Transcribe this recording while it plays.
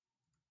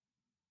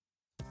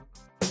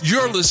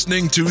You're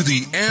listening to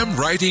the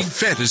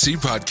AmWritingFantasy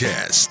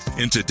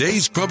podcast. In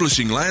today's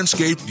publishing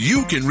landscape,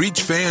 you can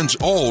reach fans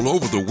all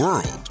over the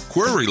world.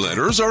 Query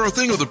letters are a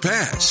thing of the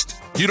past.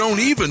 You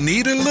don't even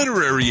need a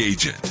literary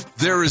agent.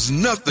 There is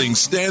nothing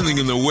standing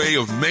in the way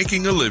of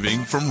making a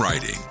living from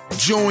writing.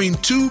 Join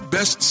two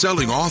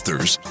best-selling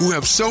authors who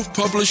have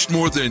self-published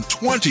more than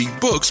 20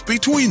 books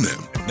between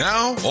them.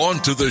 Now,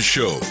 on to the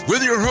show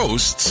with your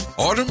hosts,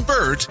 Autumn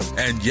Burt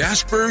and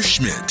Jasper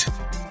Schmidt.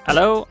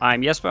 Hello,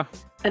 I'm Jesper.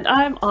 And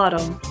I'm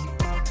Autumn.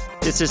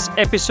 This is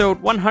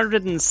episode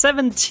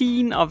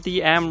 117 of the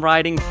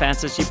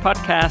AmWritingFantasy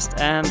podcast,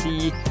 and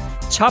the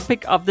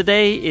topic of the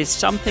day is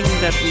something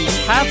that we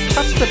have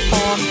touched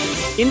upon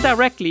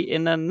indirectly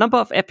in a number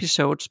of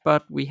episodes,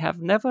 but we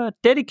have never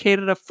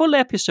dedicated a full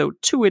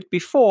episode to it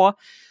before,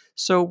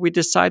 so we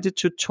decided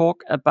to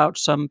talk about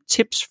some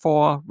tips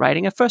for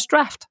writing a first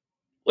draft.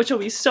 Which will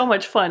be so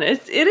much fun.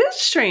 It is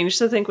strange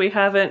to think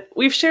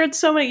we've shared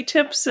so many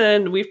tips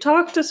and we've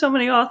talked to so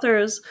many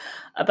authors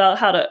about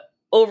how to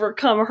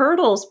overcome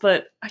hurdles,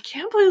 but I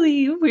can't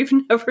believe we've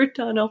never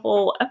done a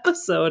whole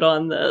episode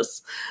on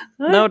this.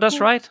 No, that's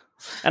right.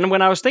 And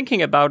when I was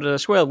thinking about it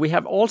as well, we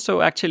have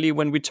also actually,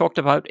 when we talked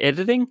about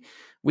editing,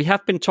 we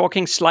have been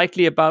talking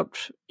slightly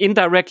about,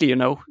 indirectly,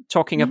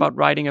 talking about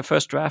writing a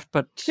first draft,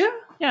 but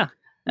yeah.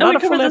 Not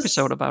a full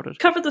episode about it.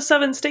 Covered the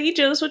 7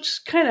 stages,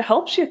 which kind of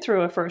helps you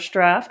through a first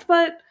draft,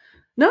 but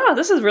no,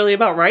 this is really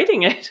about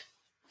writing it.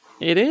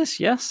 It is,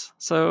 yes.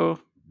 So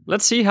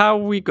let's see how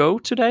we go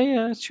today.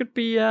 It should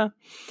be an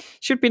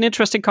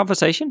interesting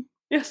conversation.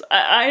 Yes,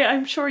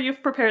 I'm sure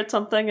you've prepared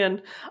something,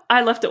 and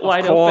I left it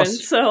wide open,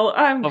 so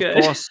I'm good.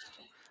 Of course.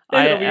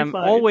 I am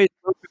always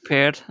well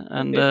prepared,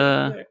 and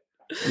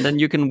then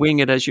you can wing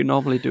it as you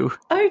normally do.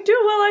 I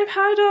do. Well, I've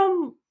had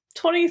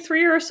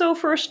 23 or so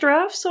first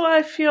drafts, so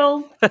I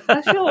feel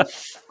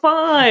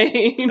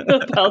fine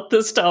about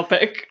this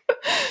topic.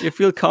 You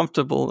feel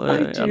comfortable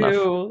I do.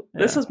 Enough.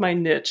 This is my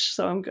niche,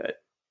 so I'm good.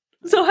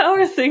 So how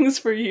are things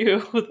for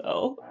you,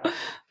 though?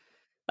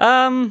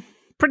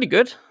 Pretty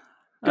good.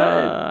 Good.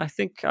 I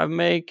think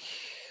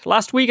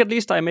last week at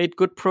least, I made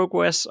good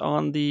progress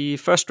on the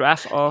first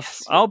draft of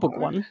our book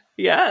one.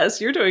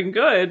 Yes, you're doing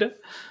good.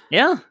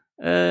 Yeah.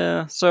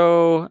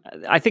 So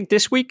I think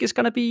this week is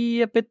going to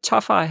be a bit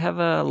tougher. I have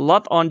a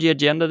lot on the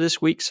agenda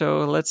this week,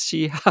 so let's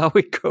see how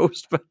it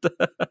goes. But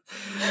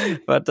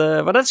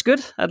that's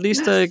good. At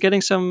least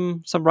getting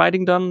some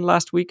writing done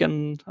last week,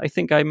 and I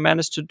think I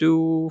managed to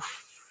do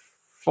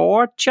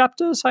 4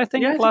 chapters. I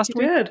think last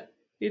week.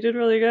 You did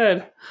really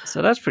good.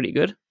 So that's pretty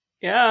good.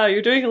 Yeah,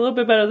 you're doing a little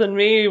bit better than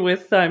me.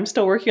 I'm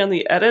still working on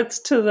the edits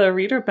to the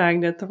reader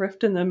magnet, The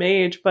Rift and the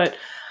Mage, but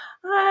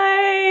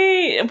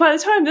by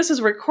the time this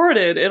is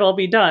recorded, it'll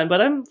be done.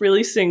 But I'm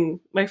releasing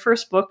my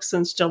first book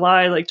since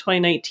July,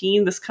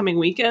 2019, this coming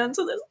weekend.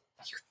 So there's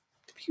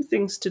a few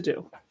things to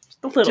do.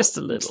 Just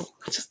a little.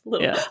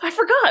 Yeah. I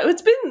forgot.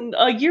 It's been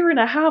a year and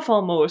a half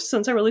almost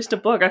since I released a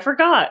book. I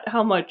forgot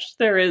how much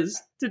there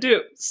is to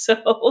do.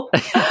 So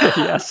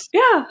yes.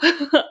 Yeah.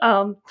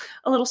 A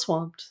little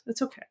swamped.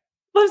 It's okay.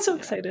 But I'm so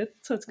excited.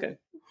 So it's good.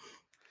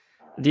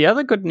 The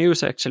other good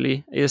news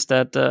actually is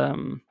that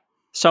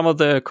some of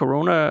the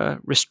corona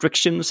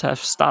restrictions have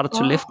started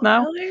to lift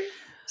now. Really?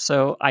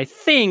 So I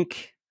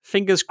think,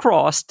 fingers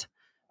crossed,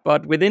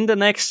 but within the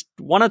next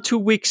 1 or 2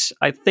 weeks,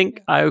 I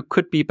think I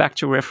could be back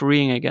to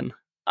refereeing again.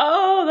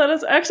 Oh, that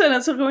is excellent.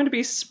 It's going to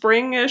be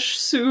spring-ish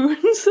soon,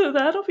 so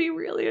that'll be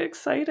really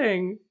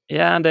exciting.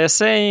 Yeah, and they're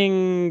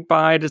saying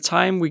by the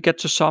time we get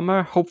to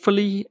summer,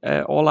 hopefully,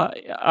 all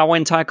our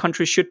entire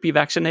country should be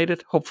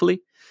vaccinated,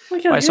 hopefully,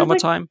 by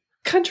summertime.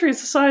 Country is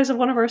the size of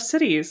one of our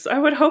cities. I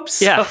would hope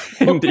so. Yeah,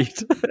 indeed.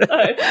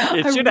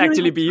 It should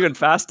actually be even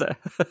faster.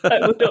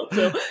 I would hope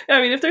so.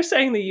 I mean, if they're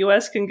saying the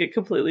U.S. can get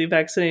completely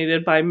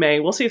vaccinated by May,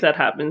 we'll see if that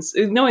happens.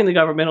 Knowing the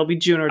government, it'll be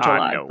June or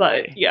July. No but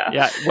way. Yeah.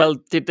 Yeah. Well,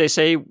 did they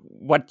say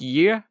what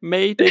year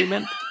May they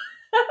meant?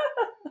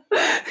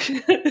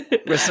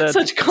 Was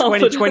Such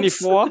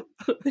 2024?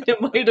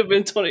 It might have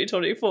been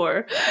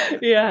 2024.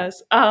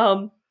 Yes.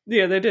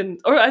 Yeah, they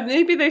didn't. Or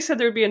maybe they said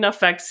there'd be enough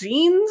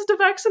vaccines to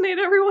vaccinate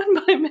everyone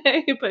by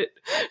May, but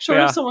short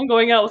of someone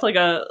going out with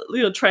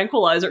a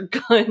tranquilizer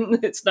gun,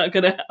 it's not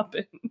going to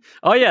happen.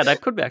 Oh yeah,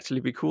 that could actually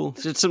be cool.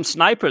 It's some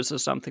snipers or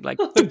something like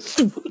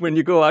when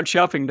you go out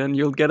shopping, then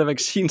you'll get a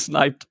vaccine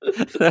sniped.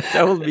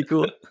 That would be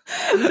cool.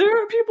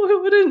 There are people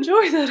who would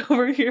enjoy that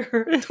over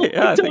here.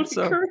 Don't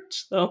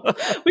encourage them.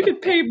 We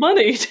could pay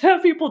money to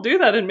have people do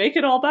that and make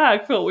it all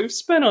back for what we've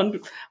spent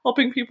on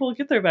helping people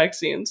get their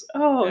vaccines.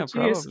 Oh, yeah,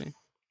 probably.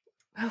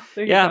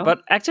 Oh,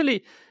 but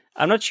actually,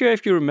 I'm not sure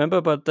if you remember,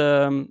 but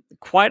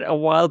quite a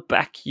while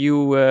back,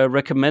 you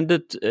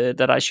recommended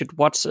that I should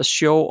watch a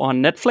show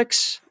on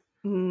Netflix.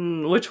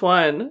 Which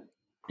one?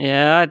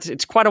 Yeah,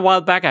 it's quite a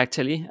while back,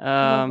 actually.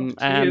 And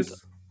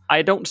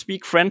I don't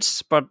speak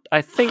French, but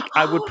I think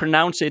I would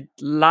pronounce it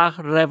La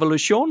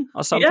Révolution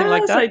or something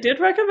like that. Yes, I did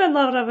recommend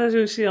La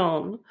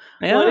Révolution.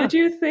 Yeah. What did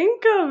you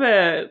think of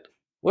it?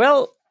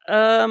 Well,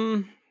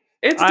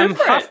 I'm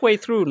different. halfway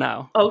through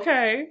now.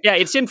 Okay. Yeah,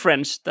 it's in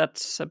French.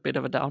 That's a bit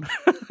of a down.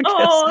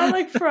 I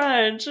like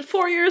French.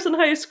 4 years in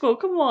high school.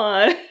 Come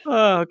on.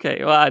 Oh,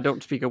 okay. Well, I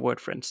don't speak a word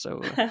French,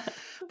 so.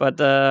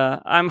 But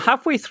I'm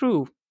halfway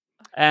through.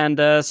 And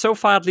so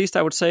far, at least,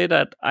 I would say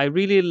that I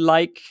really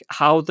like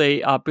how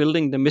they are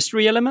building the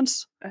mystery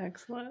elements.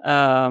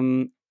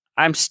 Excellent.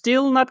 I'm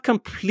still not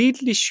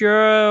completely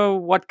sure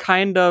what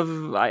kind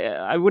of,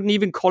 I wouldn't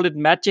even call it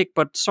magic,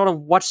 but sort of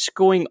what's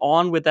going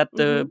on with that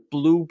the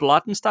blue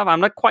blood and stuff.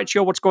 I'm not quite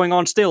sure what's going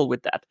on still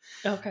with that.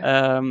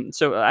 Okay.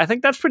 So I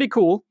think that's pretty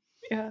cool.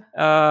 Yeah.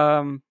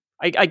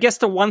 I guess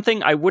the one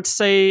thing I would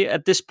say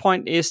at this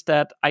point is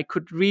that I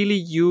could really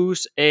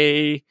use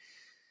a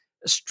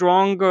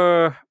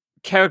stronger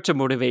character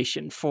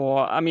motivation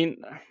for, I mean,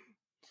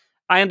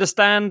 I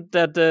understand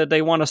that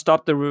they want to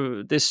stop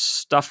this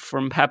stuff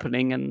from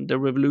happening and the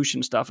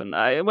revolution stuff, and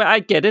I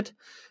get it,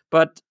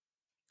 but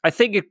I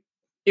think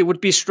it would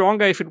be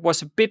stronger if it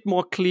was a bit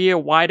more clear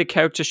why the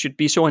characters should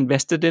be so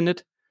invested in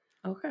it.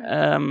 Okay.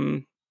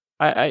 I'm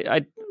not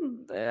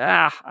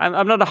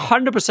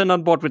 100%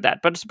 on board with that,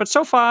 but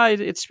so far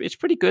it's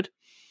pretty good.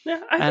 Yeah,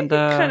 I think it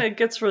kind of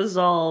gets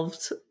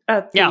resolved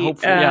at the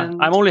hopefully,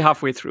 end. I'm only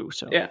halfway through,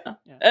 so yeah.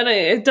 And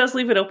it does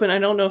leave it open. I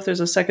don't know if there's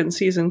a second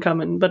season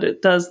coming, but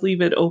it does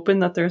leave it open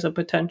that there's a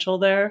potential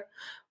there.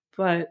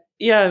 But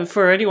yeah,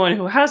 for anyone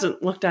who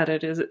hasn't looked at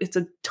it, it's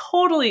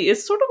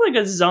sort of like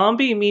a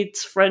zombie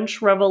meets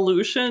French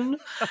Revolution.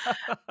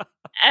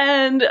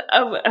 And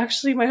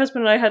actually, my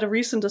husband and I had a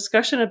recent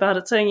discussion about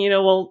it, saying,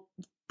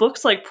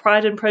 books like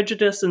Pride and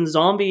Prejudice and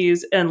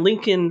Zombies and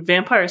Lincoln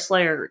Vampire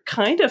Slayer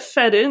kind of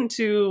fed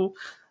into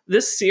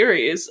this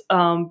series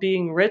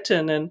being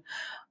written. And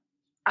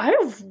I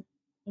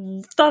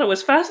thought it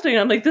was fascinating.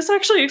 I'm like, this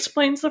actually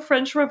explains the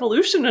French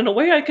Revolution in a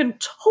way I can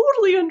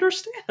totally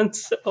understand.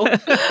 So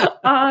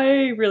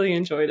I really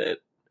enjoyed it.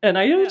 And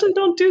I usually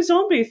don't do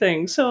zombie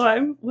things,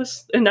 and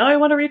now I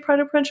want to read Pride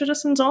and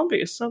Prejudice and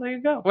Zombies. So there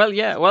you go.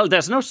 Well,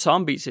 there's no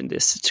zombies in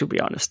this, to be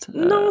honest.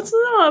 No, it's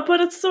not. But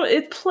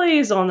it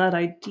plays on that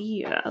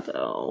idea,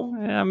 though.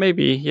 Yeah,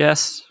 maybe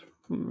yes.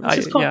 It's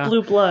just called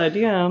Blue Blood.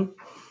 Yeah.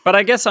 But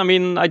I guess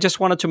I just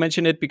wanted to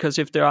mention it because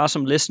if there are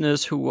some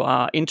listeners who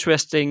are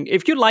interesting,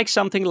 if you like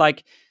something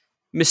like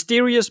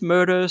mysterious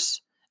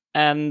murders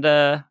and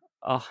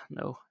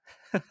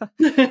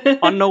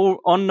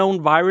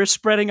unknown virus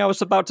spreading, I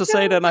was about to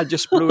say, then I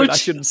just blew it. I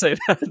shouldn't say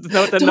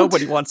that.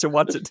 Nobody wants to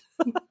watch it.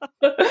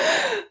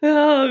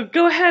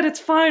 Go ahead, it's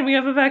fine. We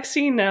have a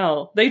vaccine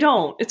now. They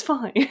don't. It's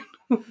fine.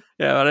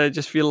 Yeah, but I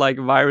just feel like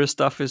virus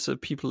stuff is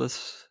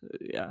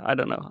I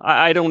don't know.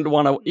 I don't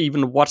want to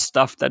even watch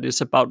stuff that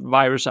is about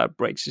virus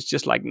outbreaks. It's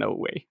just like, no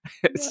way.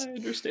 I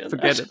understand.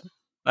 Forget it.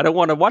 I don't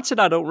want to watch it.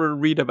 I don't want to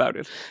read about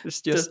it.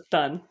 It's just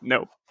done.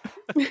 No.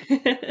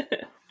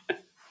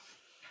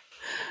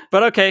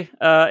 But okay,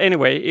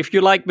 anyway, if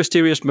you like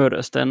mysterious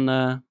murders,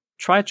 then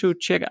try to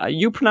check.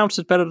 You pronounce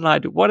it better than I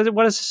do. What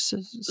is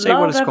say La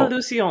what it's called?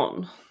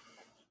 Revolution.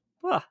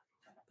 Ah,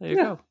 there you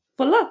go.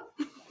 Voila.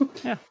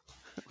 Yeah.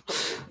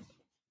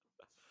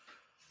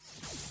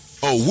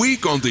 A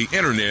week on the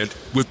internet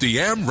with the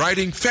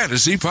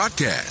AmWritingFantasy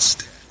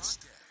podcast.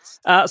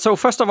 So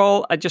first of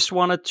all, I just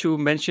wanted to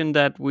mention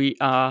that we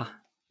are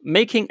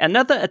making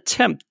another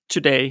attempt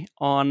today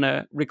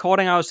on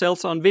recording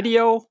ourselves on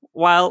video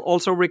while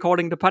also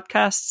recording the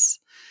podcasts.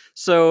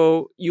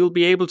 So you'll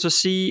be able to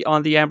see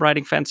on the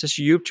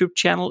AmWritingFantasy YouTube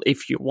channel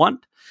if you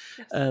want.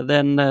 Yes.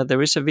 Then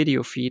there is a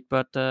video feed.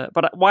 But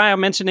why I'm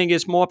mentioning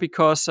is more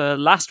because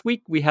last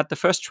week we had the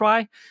first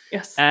try.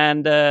 Yes.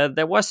 And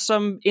there was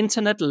some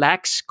internet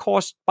lags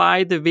caused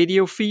by the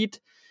video feed,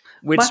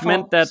 which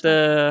meant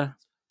that...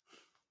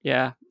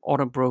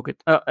 Autumn broke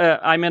it.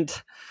 I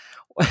meant...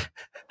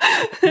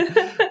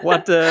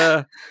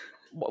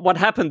 What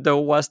happened though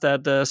was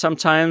that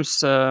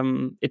sometimes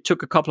it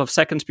took a couple of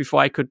seconds before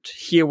I could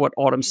hear what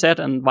Autumn said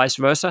and vice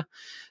versa.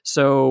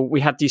 So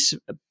we had these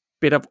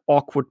bit of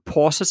awkward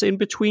pauses in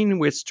between,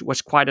 which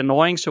was quite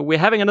annoying. So we're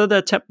having another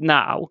attempt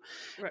now,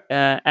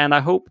 right. And I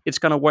hope it's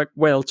going to work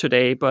well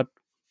today. But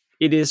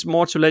it is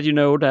more to let you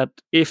know that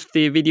if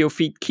the video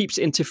feed keeps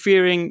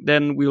interfering,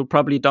 then we'll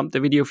probably dump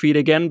the video feed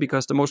again,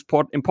 because the most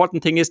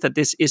important thing is that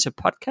this is a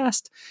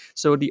podcast.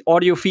 So the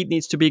audio feed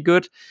needs to be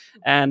good.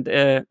 And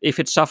if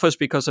it suffers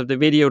because of the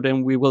video,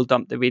 then we will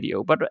dump the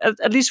video. But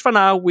at least for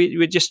now,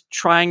 we're just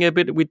trying a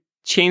bit. We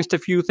changed a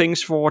few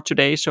things for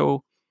today.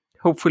 So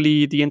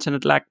hopefully the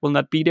internet lag will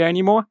not be there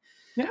anymore.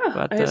 Yeah,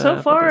 but,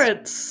 so far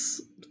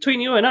it's... Between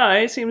you and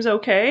I, seems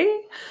okay.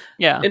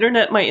 Yeah.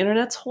 My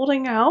internet's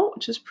holding out,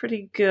 which is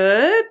pretty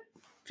good.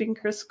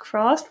 Fingers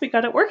crossed we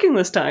got it working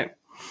this time.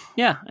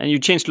 Yeah, and you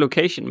changed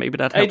location. Maybe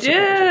that helps.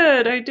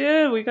 I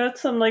did. We got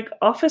some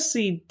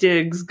office-y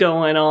digs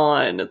going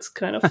on. It's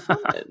kind of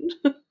fun.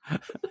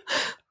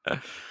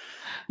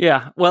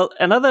 Yeah. Well,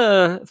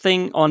 another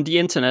thing on the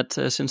internet,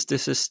 since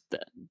this is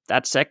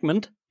that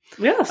segment.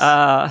 Yes.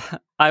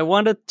 I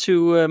wanted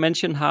to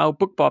mention how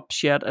BookBub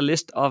shared a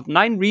list of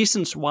 9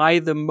 reasons why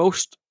they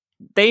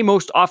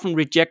most often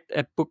reject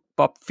a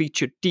BookBub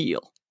featured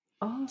deal.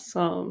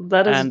 Awesome.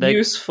 That is And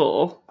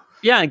useful.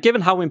 yeah, and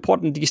given how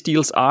important these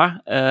deals are,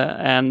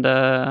 and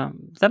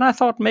then I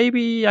thought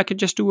maybe I could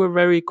just do a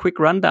very quick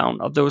rundown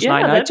of those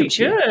 9 Yeah, that'd be items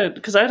here. good.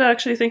 Because I'd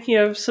actually thinking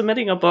of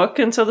submitting a book,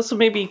 and so this will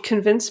maybe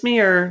convince me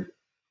or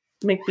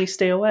make me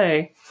stay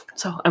away.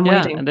 So I'm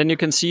waiting. And then you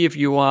can see if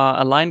you are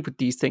aligned with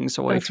these things,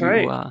 or That's if you.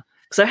 right.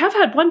 Because I have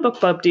had one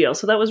BookBub deal,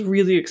 so that was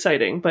really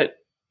exciting. But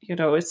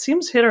it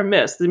seems hit or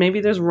miss.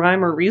 Maybe there's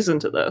rhyme or reason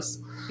to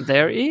this.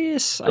 There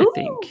is, I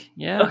think.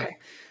 Yeah.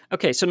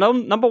 Okay. So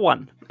number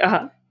 1.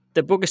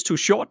 The book is too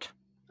short.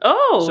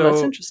 Oh, so,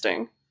 that's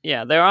interesting.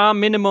 Yeah, there are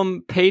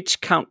minimum page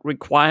count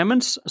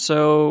requirements,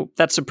 so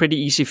that's a pretty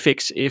easy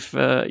fix. If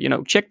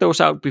check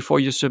those out before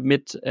you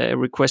submit a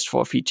request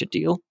for a feature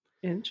deal.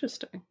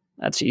 Interesting.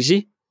 That's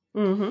easy.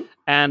 Mm-hmm.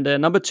 And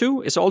number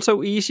 2 is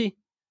also easy.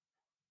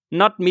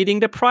 Not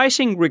meeting the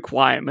pricing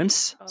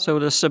requirements, so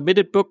the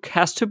submitted book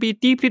has to be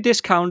deeply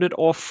discounted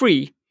or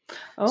free.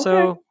 Okay.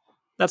 So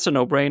that's a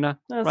no-brainer,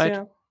 right?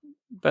 Yeah.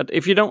 But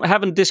if you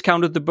haven't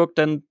discounted the book,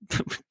 then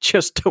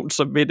just don't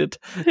submit it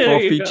for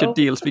featured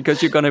deals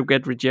because you're going to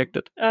get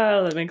rejected.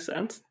 Oh, that makes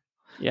sense.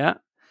 Yeah.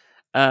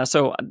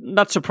 So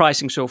not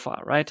surprising so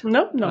far, right?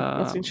 Nope,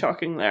 nothing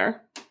shocking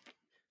there.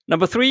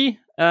 Number 3,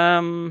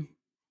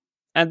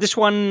 and this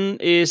one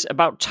is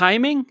about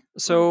timing.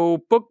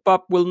 So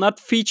BookBub will not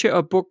feature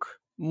a book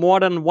more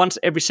than once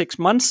every 6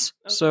 months.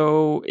 Okay.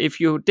 So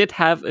if you did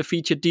have a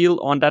feature deal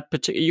on that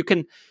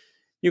particular,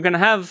 you can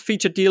have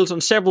featured deals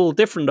on several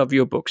different of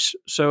your books.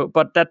 So,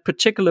 but that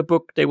particular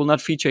book, they will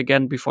not feature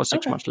again before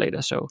 6 months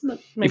later. So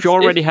if you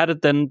already had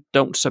it, then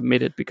don't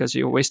submit it because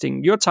you're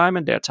wasting your time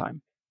and their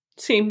time.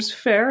 Seems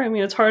fair. I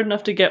mean, it's hard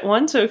enough to get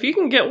one. So if you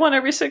can get one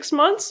every 6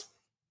 months,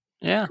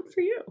 yeah, good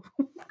for you.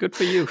 Good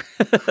for you.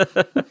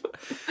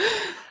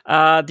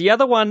 The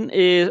other one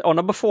is, or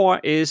number 4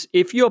 is,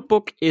 if your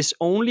book is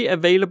only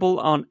available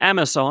on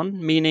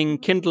Amazon, meaning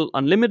Kindle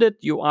Unlimited,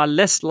 you are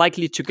less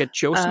likely to get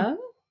chosen.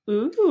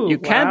 Ooh, you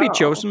can be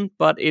chosen,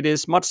 but it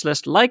is much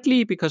less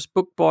likely because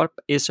BookBub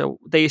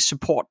they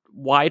support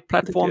wide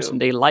platforms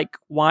and they like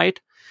wide.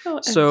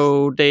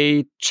 So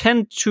they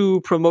tend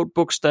to promote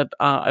books that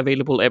are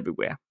available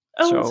everywhere.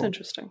 Oh, that's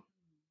interesting.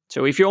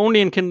 So if you're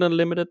only in Kindle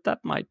Unlimited, that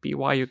might be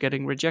why you're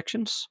getting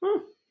rejections.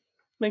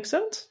 Makes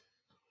sense.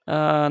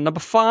 Number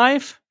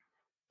 5,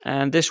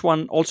 and this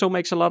one also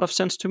makes a lot of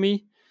sense to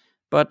me,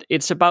 but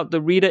it's about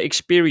the reader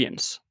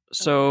experience.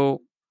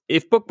 So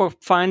if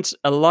BookBub finds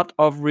a lot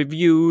of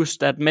reviews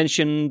that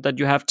mention that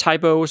you have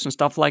typos and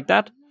stuff like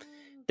that,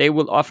 they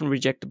will often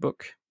reject the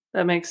book.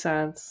 That makes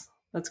sense.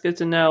 That's good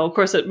to know. Of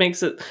course,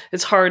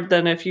 it's hard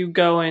then if you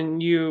go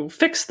and you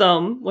fix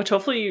them, which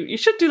hopefully you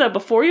should do that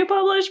before you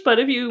publish, but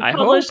if you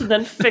publish and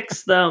then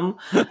fix them,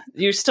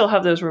 you still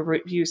have those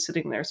reviews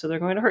sitting there. So they're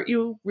going to hurt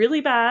you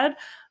really bad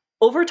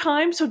over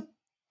time. So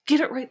get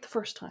it right the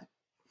first time.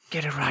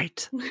 Get it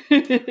right.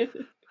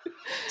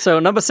 So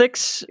number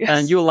 6,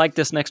 and you'll like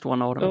this next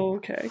one, Autumn.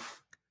 Okay.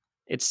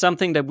 It's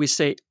something that we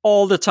say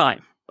all the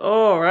time.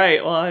 All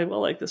right. Well, I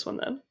will like this one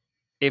then.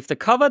 If the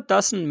cover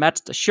doesn't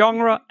match the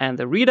genre and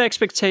the reader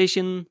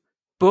expectation,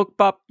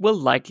 BookBub will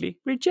likely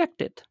reject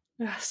it.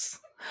 Yes.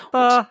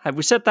 Have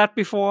we said that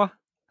before?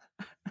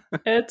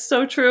 It's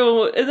so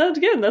true. And then,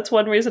 again, that's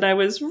one reason I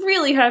was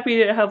really happy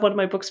to have one of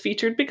my books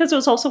featured, because it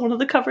was also one of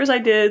the covers I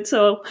did.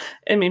 So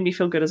it made me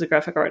feel good as a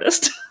graphic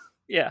artist.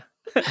 Yeah,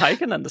 I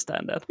can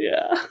understand that.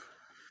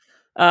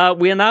 Yeah.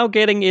 We are now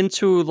getting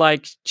into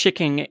like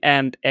chicken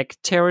and egg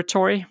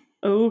territory.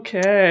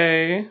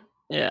 Okay.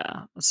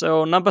 Yeah.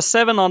 So number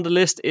 7 on the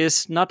list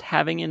is not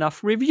having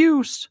enough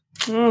reviews.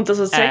 Does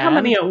it say how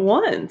many at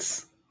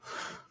once?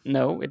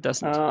 No, it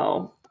doesn't.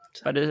 Oh.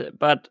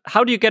 But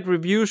how do you get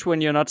reviews when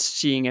you're not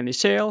seeing any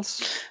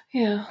sales?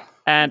 Yeah.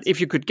 And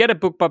if you could get a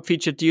BookBub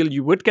feature deal,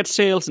 you would get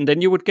sales and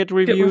then you would get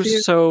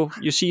reviews. So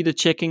you see the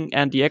chicken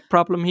and the egg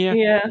problem here.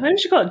 Yeah, maybe we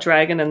should call it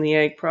dragon and the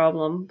egg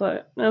problem,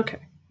 but okay.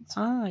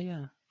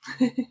 Yeah.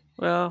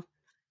 Well,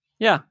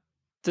 yeah.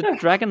 The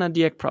dragon and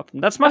the egg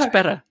problem. That's much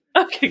better.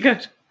 Okay,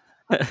 good.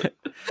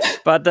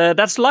 But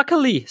that's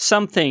luckily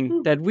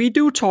something that we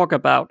do talk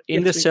about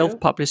in the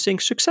self-publishing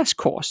success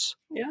course.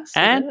 Yes,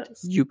 and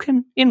you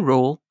can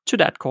enroll to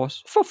that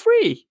course for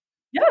free.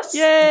 Yes.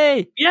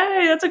 Yay!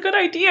 Yay, that's a good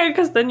idea,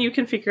 because then you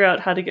can figure out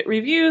how to get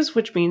reviews,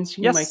 which means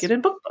you might get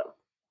in BookBub.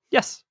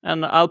 Yes,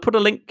 and I'll put a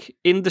link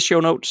in the show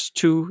notes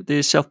to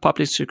the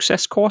self-published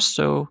success course.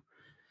 So,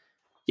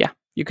 yeah,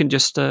 you can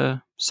just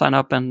sign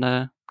up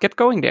and get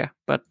going there.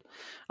 But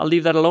I'll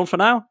leave that alone for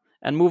now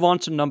and move on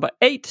to number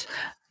 8.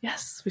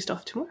 Yes, we still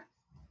have 2 more.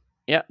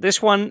 Yeah,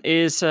 this one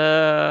is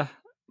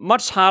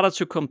much harder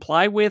to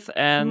comply with,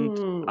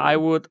 and I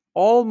would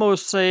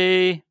almost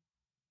say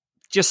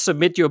just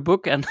submit your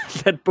book and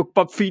let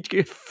BookBub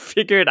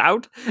figure it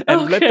out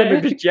and let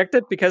them reject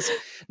it, because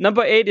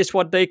number 8 is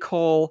what they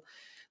call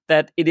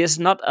that it is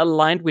not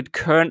aligned with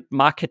current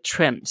market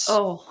trends.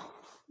 Oh.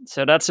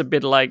 So that's a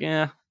bit like,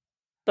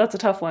 That's a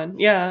tough one.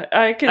 Yeah,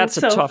 I can. That's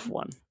a tough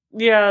one.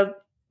 Yeah,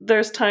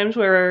 there's times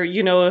where,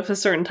 if a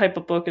certain type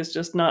of book is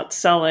just not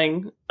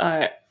selling,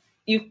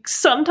 you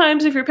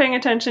sometimes, if you're paying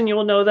attention, you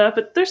will know that,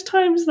 but there's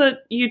times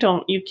that you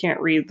can't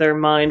read their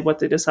mind, what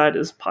they decide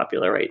is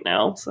popular right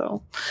now.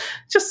 So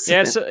just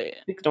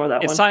ignore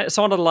that one. It's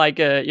sort of like,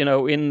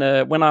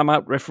 when I'm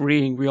out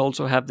refereeing, we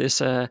also have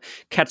this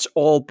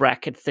catch-all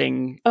bracket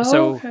thing. Oh,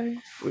 so okay.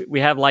 we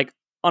have like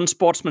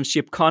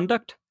unsportsmanship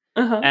conduct,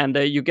 and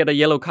you get a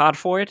yellow card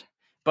for it.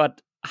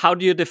 But how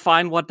do you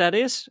define what that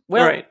is?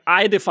 Well, Right.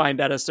 I define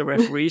that as the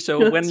referee.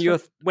 So when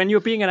you're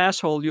being an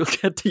asshole, you'll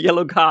get the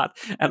yellow card,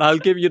 and I'll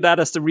give you that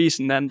as the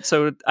reason. And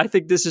so I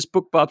think this is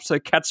BookBob's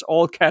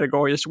catch-all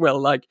category as well.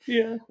 Like,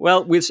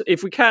 well,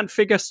 if we can't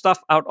figure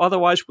stuff out,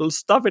 otherwise we'll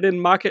stuff it in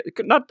market,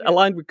 not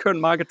aligned with current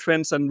market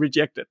trends, and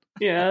reject it.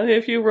 Yeah,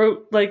 if you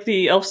wrote like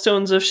the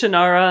Elfstones of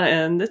Shannara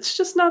and it's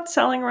just not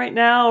selling right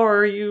now,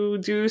 or you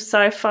do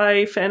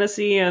sci-fi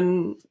fantasy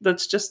and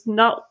that's just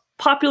not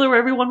popular where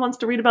everyone wants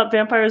to read about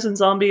vampires and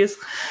zombies,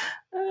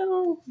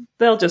 well,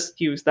 they'll just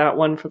use that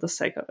one for the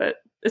sake of it.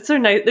 It's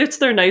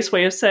their nice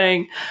way of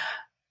saying,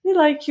 we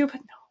like you, but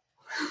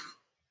no.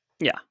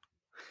 Yeah.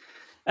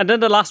 And then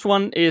the last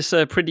one is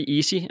pretty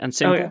easy and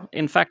simple. Oh, yeah.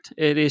 In fact,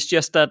 it is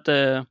just that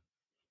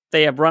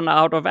they have run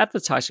out of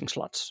advertising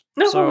slots.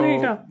 So there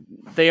you go.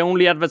 They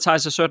only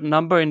advertise a certain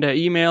number in their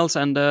emails,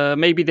 and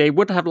maybe they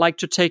would have liked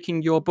to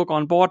taking your book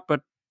on board,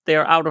 but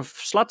they're out of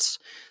slots.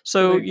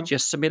 So you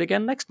just submit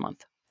again next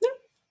month.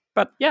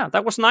 But yeah,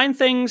 that was 9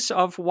 things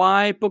of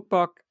why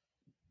BookBug,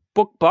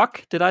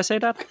 did I say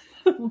that?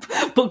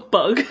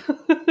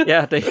 BookBug.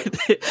 Yeah,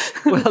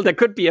 well, there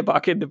could be a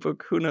bug in the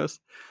book, who knows?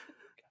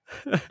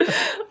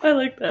 I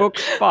like that.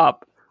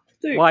 BookBob,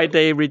 why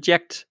they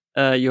reject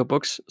your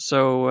books.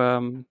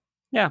 So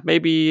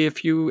maybe a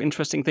few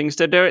interesting things.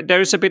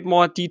 There is a bit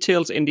more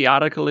details in the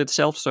article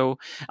itself, so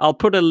I'll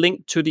put a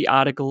link to the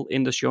article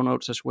in the show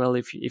notes as well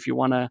if you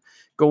want to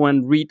go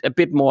and read a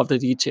bit more of the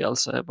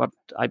details. But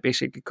I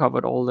basically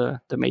covered all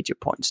the major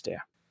points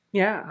there.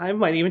 Yeah, I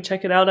might even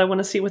check it out. I want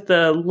to see what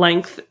the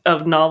length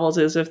of novels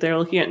is, if they're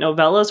looking at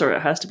novellas or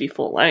it has to be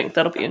full length.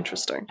 That'll be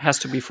interesting. It has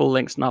to be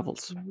full-length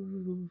novels.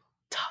 Ooh,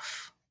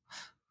 tough.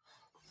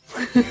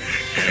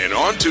 And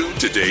on to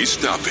today's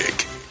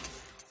topic.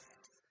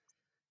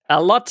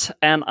 A lot,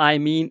 and I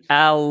mean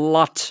a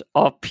lot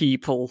of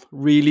people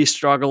really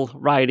struggle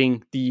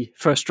writing the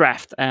first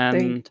draft, and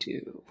they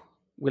do.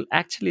 Will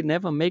actually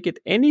never make it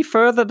any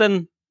further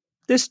than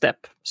this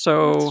step.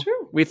 So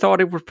we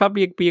thought it would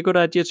probably be a good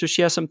idea to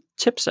share some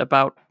tips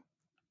about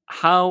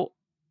how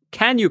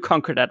can you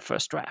conquer that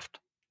first draft.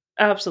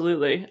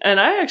 Absolutely.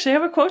 And I actually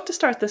have a quote to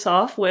start this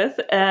off with,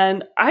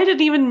 and I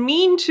didn't even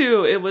mean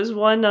to. It was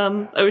one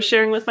I was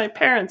sharing with my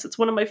parents. It's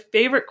one of my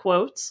favorite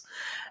quotes,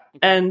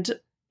 and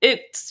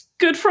it's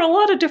good for a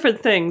lot of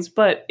different things,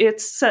 but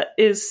it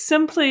is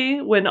simply,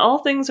 when all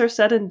things are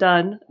said and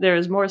done, there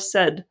is more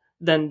said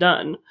than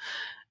done.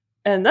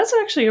 And that's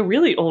actually a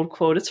really old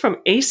quote. It's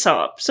from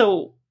Aesop.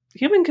 So the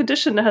human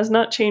condition has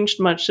not changed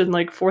much in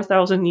like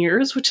 4,000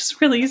 years, which is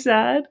really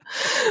sad.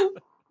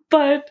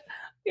 But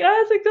yeah,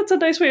 I think that's a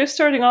nice way of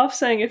starting off,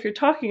 saying if you're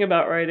talking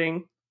about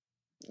writing,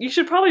 you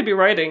should probably be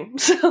writing.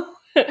 So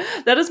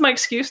that is my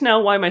excuse now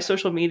why my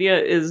social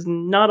media is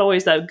not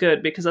always that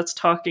good, because that's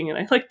talking and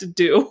I like to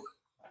do.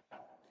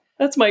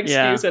 That's my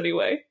excuse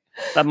anyway.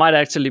 That might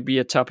actually be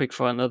a topic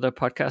for another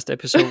podcast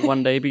episode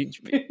one day.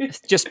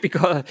 Just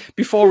because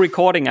before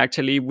recording,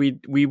 actually,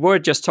 we were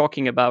just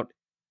talking about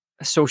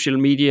social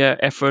media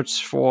efforts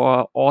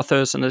for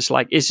authors, and it's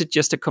like, is it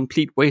just a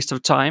complete waste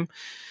of time?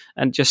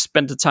 And just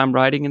spend the time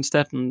writing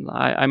instead. And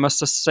I must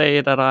just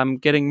say that I'm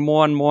getting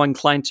more and more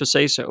inclined to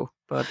say so.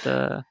 But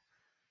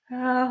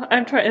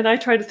I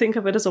try to think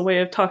of it as a way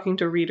of talking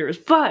to readers.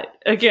 But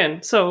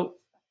again, so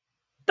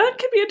that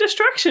could be a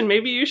distraction.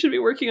 Maybe you should be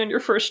working on your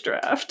first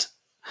draft.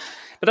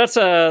 But that's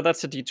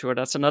a detour.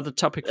 That's another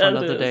topic for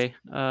another day.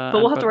 But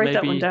we'll have to write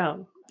that one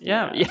down.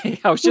 Yeah,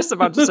 I was just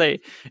about to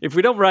say, if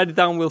we don't write it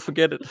down, we'll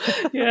forget it.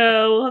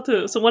 Yeah, we'll have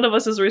to. So one of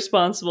us is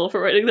responsible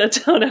for writing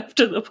that down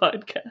after the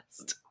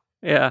podcast.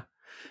 Yeah,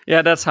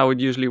 that's how it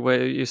usually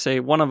works. You say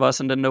one of us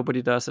and then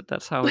nobody does it.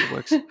 That's how it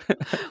works.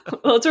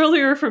 Well, it's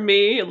earlier for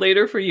me,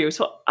 later for you.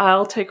 So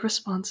I'll take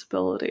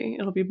responsibility.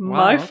 It'll be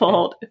my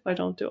fault if I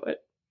don't do it.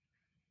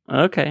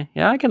 Okay,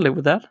 yeah, I can live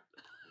with that.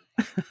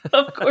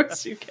 Of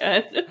course you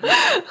can.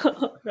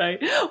 Right.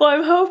 Well,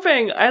 I'm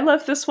hoping I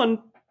left this one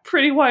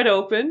pretty wide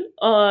open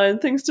on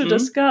things to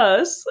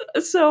discuss.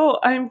 So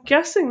I'm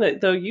guessing that,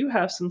 though, you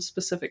have some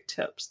specific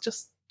tips.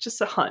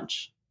 Just a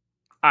hunch.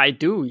 I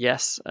do,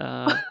 yes.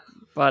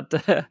 But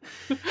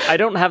I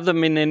don't have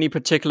them in any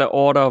particular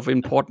order of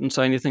importance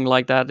or anything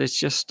like that. It's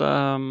just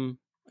a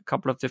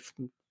couple of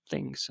different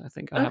things. I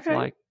think I have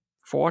like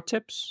 4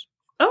 tips.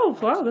 Oh,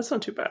 wow. That's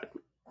not too bad.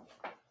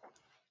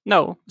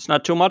 No, it's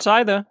not too much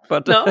either.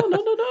 But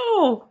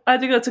No. I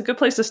think that's a good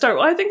place to start.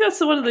 Well, I think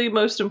that's one of the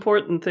most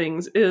important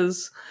things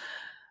is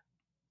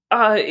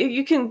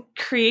you can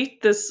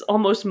create this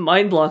almost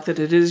mind block that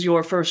it is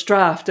your first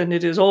draft and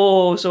it is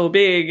so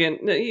big, and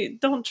you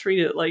don't treat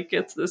it like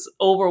it's this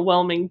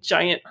overwhelming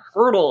giant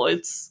hurdle.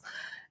 It's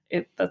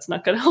that's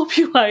not going to help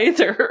you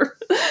either.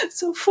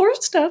 So 4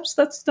 steps,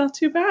 that's not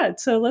too bad.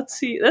 So let's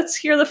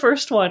hear the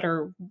first one,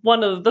 or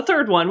the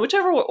third one,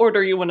 whichever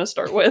order you want to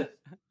start with.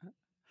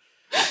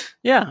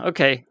 Yeah,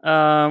 okay.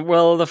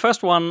 Well, the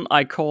first one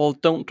I call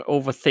Don't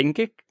Overthink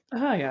It.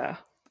 Oh, yeah.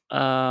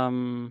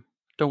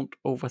 Don't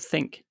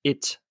overthink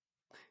it.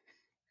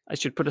 I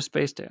should put a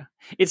space there.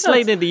 It's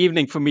late in the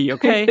evening for me,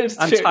 okay?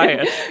 I'm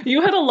tired.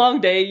 You had a long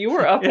day. You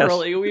were up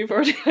early. We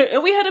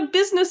had a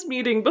business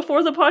meeting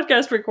before the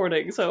podcast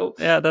recording. So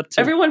yeah, that too.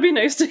 Everyone be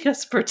nice to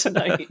Jesper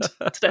today.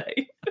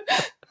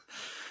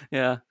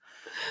 Yeah.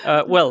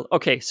 Well,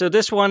 okay. So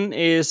this one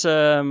is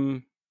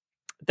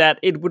that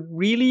it would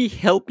really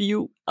help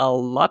you a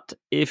lot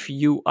if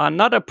you are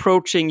not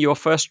approaching your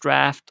first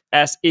draft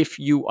as if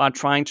you are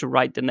trying to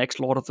write the next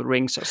Lord of the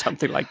Rings or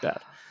something like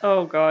that.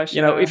 Oh, gosh.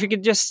 You know, if you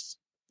could just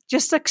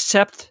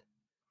accept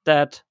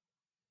that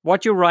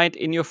what you write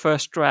in your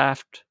first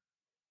draft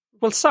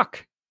will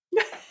suck.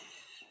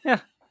 Yeah.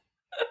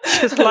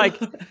 Just like,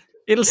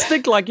 it'll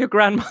stick like your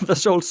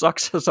grandmother's old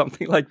socks or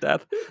something like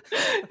that.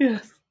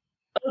 Yes.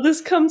 This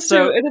comes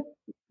to,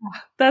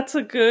 that's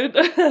a good,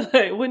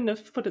 I wouldn't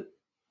have put it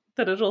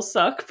that it'll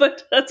suck,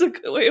 but that's a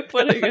good way of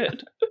putting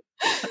it.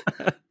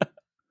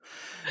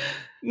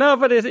 No,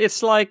 but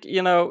it's like,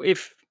 you know,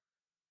 if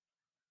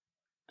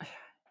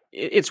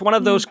it's one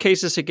of those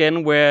cases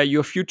again where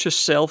your future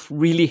self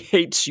really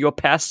hates your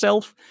past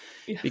self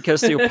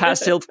because your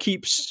past self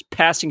keeps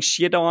passing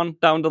shit on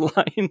down the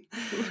line,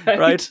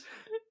 right?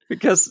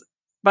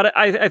 But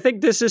I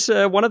think this is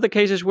one of the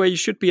cases where you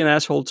should be an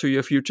asshole to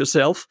your future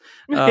self,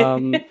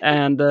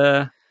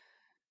 and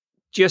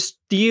just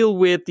deal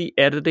with the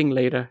editing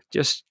later.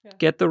 Just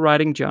get the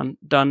writing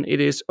done.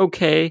 It is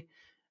okay.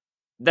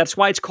 That's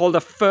why it's called a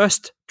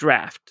first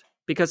draft,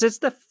 because it's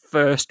the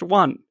first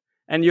one.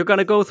 And you're going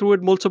to go through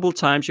it multiple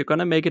times. You're going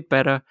to make it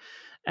better.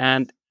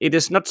 And it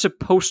is not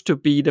supposed to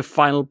be the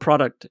final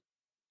product.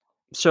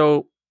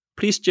 So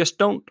please just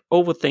don't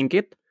overthink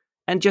it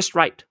and just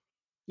write.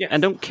 Yes.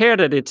 And don't care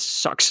that it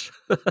sucks.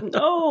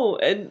 No,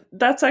 and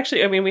that's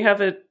actually, I mean, we have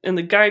it in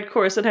the guide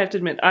course, and I have to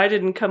admit, I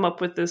didn't come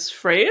up with this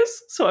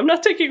phrase, so I'm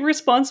not taking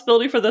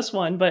responsibility for this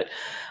one, but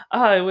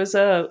it was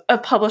a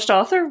published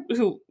author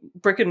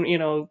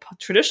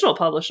traditional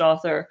published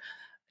author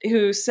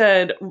who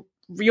said,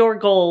 your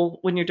goal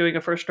when you're doing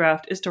a first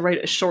draft is to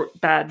write a short,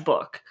 bad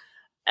book.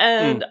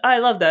 And I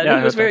love that. Yeah,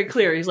 he was very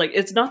clear. He's like,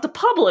 it's not to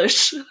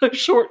publish a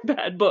short,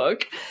 bad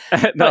book,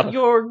 but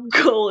your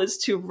goal is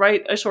to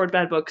write a short,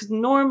 bad book. Because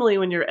normally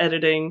when you're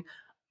editing,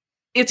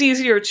 it's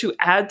easier to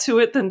add to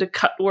it than to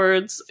cut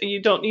words.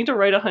 You don't need to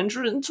write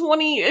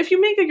 120. If you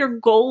make your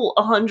goal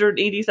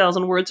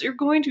 180,000 words, you're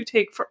going to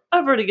take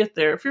forever to get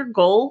there. If your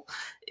goal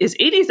is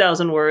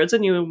 80,000 words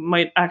and you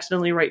might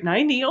accidentally write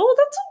 90,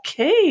 that's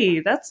okay.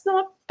 That's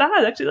not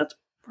bad. Actually, that's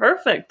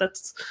perfect.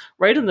 That's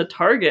right in the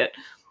target.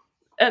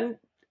 And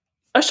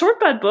a short,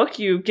 bad book,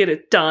 you get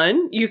it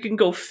done. You can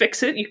go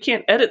fix it. You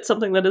can't edit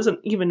something that isn't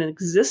even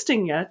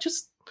existing yet.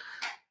 Just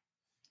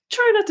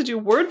try not to do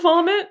word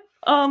vomit.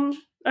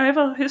 I have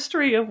a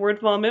history of word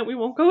vomit. We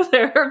won't go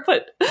there,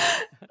 but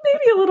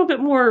maybe a little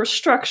bit more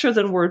structure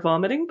than word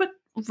vomiting, but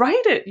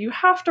write it. You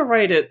have to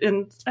write it.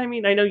 And I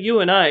mean, I know you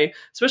and I,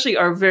 especially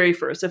our very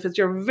first, if it's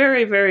your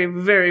very, very,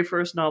 very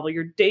first novel,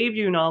 your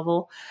debut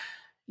novel,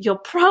 you'll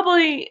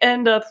probably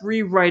end up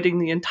rewriting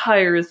the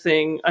entire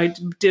thing. I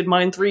did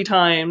mine 3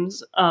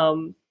 times.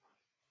 And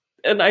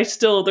there's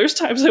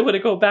times I want to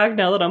go back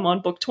now that I'm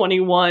on book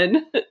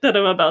 21 that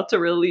I'm about to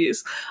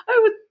release. I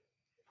would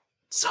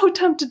so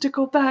tempted to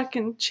go back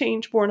and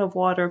change Born of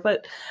Water,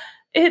 but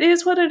it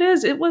is what it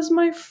is. It was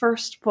my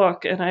first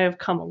book, and I have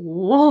come a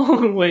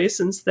long way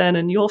since then,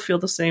 and you'll feel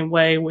the same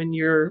way when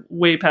you're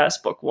way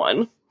past book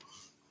 1.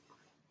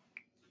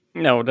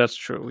 No, that's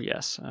true,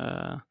 yes.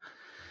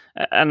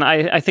 And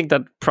I think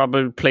that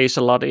probably plays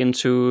a lot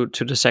into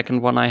the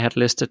second one I had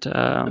listed,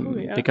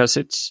 because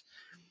it's,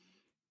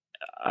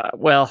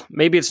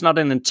 maybe it's not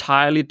an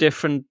entirely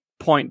different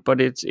point, but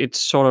it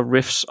sort of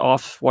riffs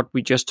off what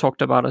we just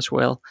talked about as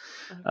well,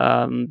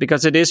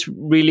 because it is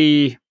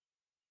really,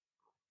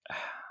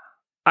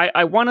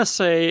 I want to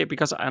say,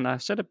 and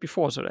I've said it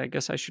before, so I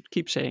guess I should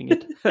keep saying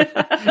it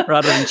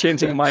rather than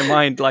changing my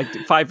mind like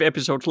 5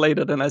 episodes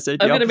later. Then I say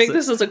the I'm going to opposite. make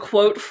this as a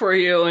quote for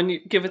you and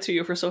give it to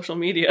you for social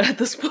media at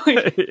this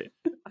point.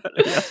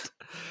 Yes.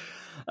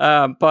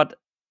 But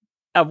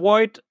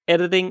avoid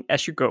editing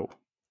as you go,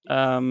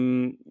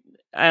 and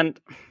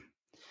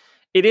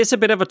it is a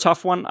bit of a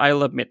tough one,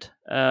 I'll admit.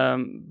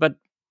 But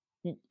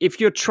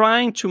if you're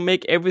trying to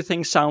make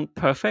everything sound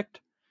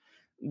perfect,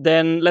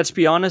 then let's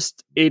be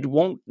honest, it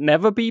won't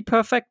never be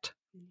perfect.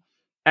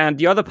 And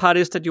the other part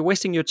is that you're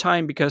wasting your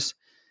time, because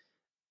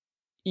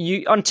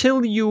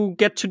until you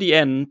get to the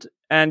end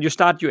and you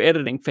start your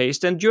editing phase,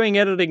 then during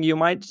editing you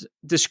might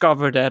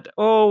discover that,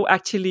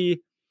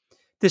 actually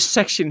this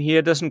section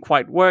here doesn't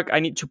quite work. I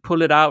need to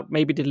pull it out,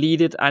 maybe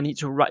delete it. I need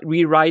to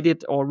rewrite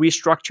it or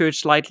restructure it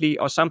slightly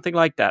or something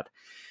like that.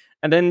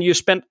 And then you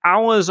spend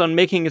hours on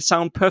making it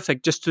sound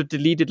perfect just to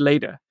delete it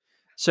later.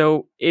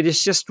 So it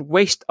is just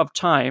waste of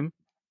time.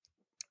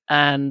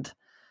 And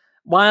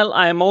while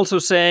I'm also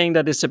saying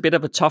that it's a bit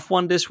of a tough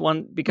one, this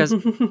one, because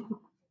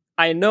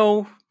I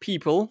know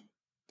people,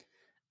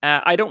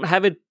 I don't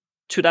have it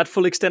to that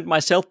full extent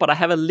myself, but I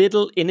have a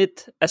little in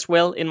it as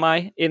well in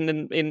my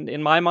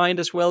mind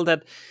as well,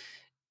 that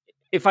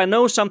if I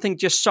know something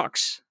just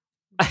sucks,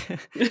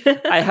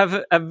 I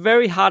have a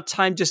very hard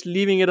time just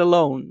leaving it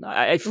alone.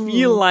 I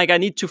feel like I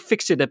need to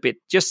fix it a bit,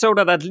 just so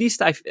that at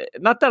least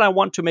not that I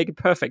want to make it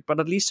perfect, but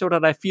at least so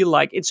that I feel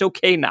like it's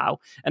okay now,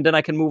 and then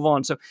I can move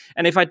on. So,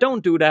 and if I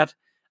don't do that,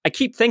 I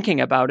keep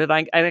thinking about it.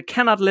 I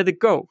cannot let it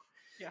go.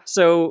 Yeah.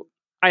 So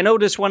I know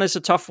this one is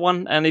a tough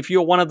one, and if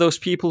you're one of those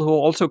people who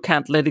also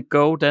can't let it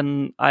go,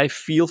 then I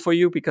feel for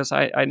you, because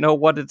I know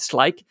what it's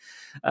like.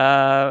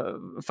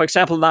 For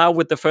example, now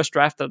with the first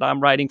draft that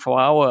I'm writing for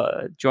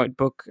our joint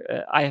book,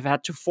 I have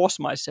had to force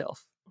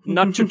myself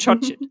not to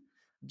touch it.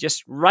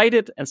 Just write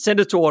it and send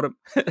it to Autumn.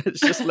 It's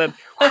just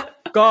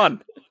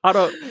gone.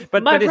 But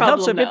it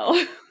helps a bit.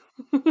 Now.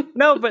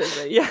 No,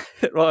 but yeah.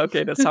 Well,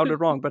 okay, that sounded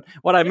wrong. But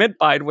what I meant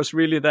by it was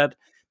really that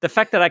the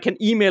fact that I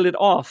can email it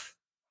off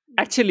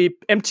actually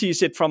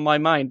empties it from my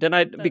mind. Then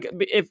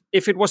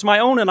if it was my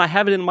own and I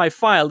have it in my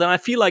file, then I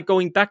feel like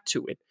going back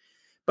to it.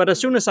 But as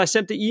soon as I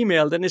sent the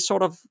email, then it's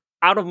sort of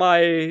out of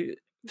my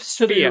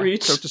sphere,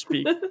 so to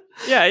speak.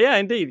 Yeah,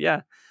 indeed,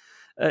 yeah.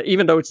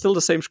 Even though it's still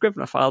the same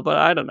Scrivener file, but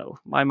I don't know.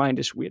 My mind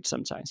is weird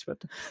sometimes.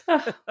 But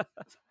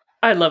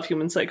I love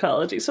human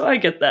psychology, so I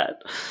get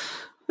that.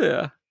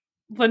 Yeah.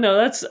 But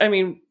no,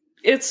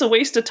 it's a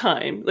waste of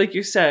time. Like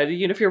you said,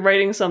 if you're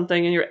writing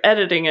something and you're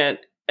editing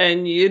it,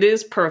 and it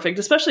is perfect,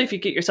 especially if you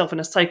get yourself in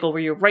a cycle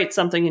where you write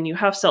something and you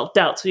have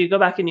self-doubt. So you go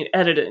back and you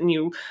edit it and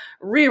you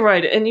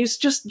rewrite it and you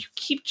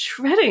keep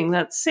treading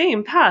that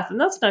same path. And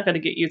that's not going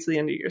to get you to the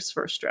end of your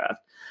first draft.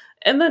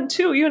 And then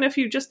too, even if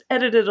you just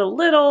edit it a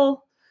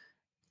little,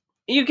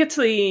 you get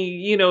to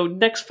the,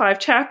 next 5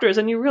 chapters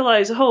and you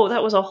realize, oh,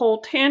 that was a whole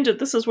tangent.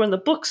 This is when the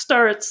book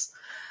starts.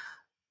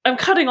 I'm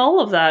cutting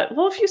all of that.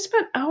 Well, if you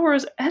spent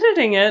hours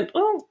editing it,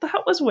 well,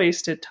 that was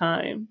wasted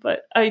time.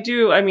 But like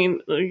you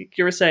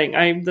were saying,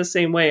 I'm the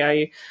same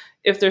way.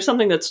 If there's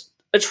something that's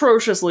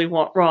atrociously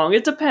wrong,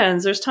 it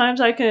depends. There's times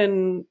I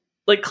can,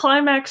 like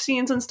climax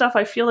scenes and stuff,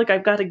 I feel like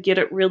I've got to get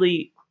it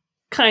really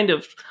kind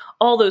of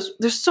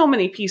there's so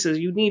many pieces.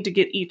 You need to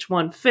get each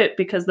one fit,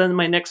 because then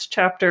my next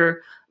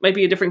chapter might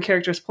be a different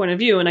character's point of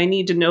view, and I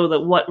need to know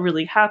that what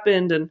really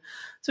happened. And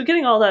so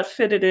getting all that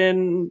fitted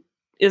in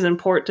is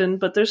important,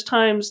 but there's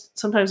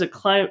sometimes a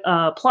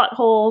plot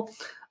hole.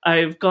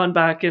 I've gone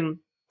back and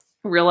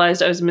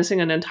realized I was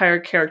missing an entire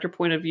character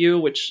point of view,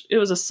 which it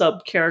was a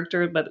sub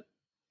character, but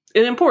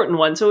an important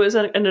one. So it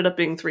ended up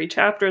being 3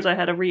 chapters I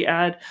had to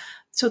re-add.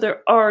 So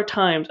there are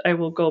times I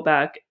will go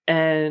back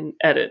and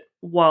edit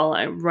while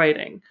I'm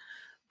writing.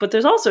 But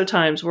there's also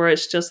times where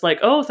it's just like,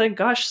 oh, thank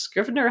gosh,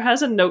 Scrivener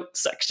has a note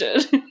section.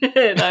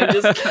 And I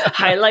just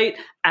highlight,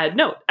 add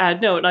note.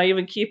 And I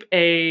even keep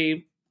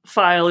a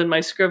file in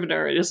my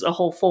Scrivener. It is a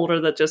whole folder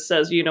that just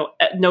says,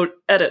 note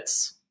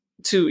edits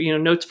to,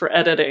 notes for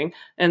editing.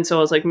 And so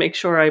I was like, make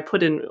sure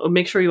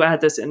you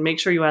add this in, make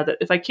sure you add that.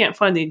 If I can't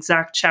find the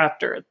exact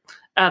chapter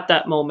at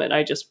that moment,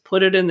 I just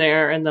put it in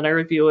there and then I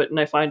review it and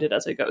I find it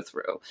as I go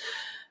through.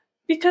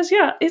 Because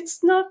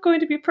it's not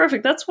going to be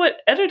perfect. That's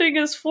what editing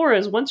is for,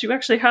 is once you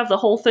actually have the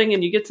whole thing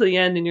and you get to the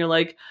end and you're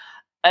like,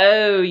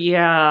 oh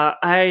yeah,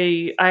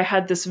 I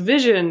had this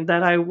vision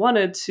that I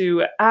wanted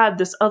to add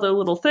this other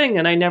little thing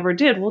and I never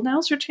did. Well,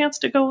 now's your chance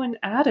to go and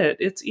add it.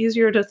 It's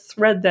easier to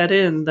thread that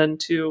in than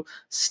to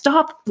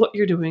stop what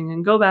you're doing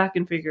and go back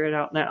and figure it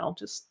out now.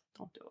 Just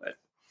don't do it.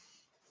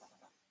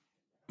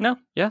 No,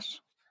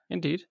 yes,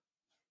 indeed.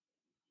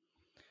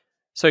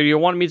 So you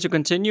want me to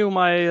continue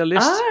my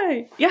list?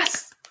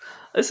 Yes.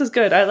 This is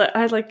good.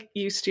 I like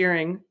you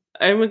steering.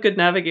 I'm a good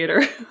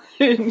navigator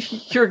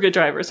and you're a good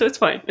driver, so it's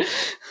fine.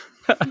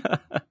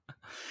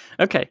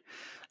 Okay.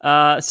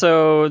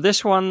 So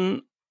this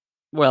one,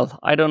 well,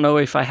 I don't know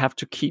if I have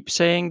to keep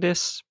saying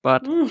this,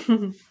 but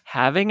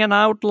having an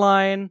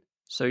outline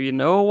so you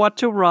know what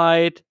to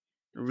write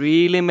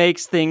really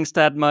makes things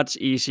that much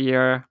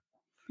easier.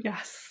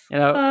 Yes.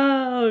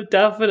 Oh,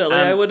 definitely.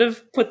 I would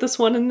have put this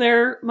one in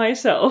there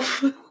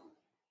myself.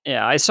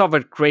 Yeah, I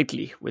suffered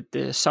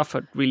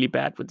really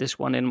bad with this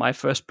one in my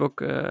first book.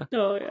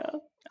 Oh, yeah.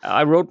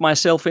 I wrote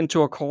myself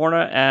into a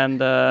corner, and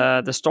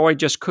the story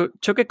just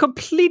took a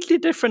completely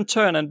different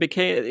turn and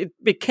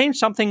became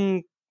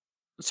something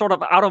sort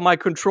of out of my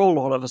control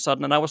all of a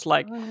sudden. And I was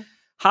like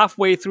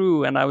halfway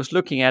through, and I was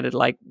looking at it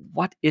like,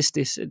 what is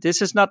this?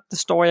 This is not the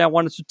story I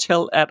wanted to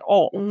tell at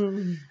all.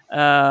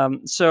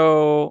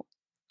 So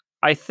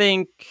I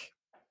think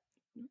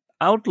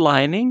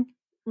outlining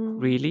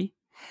really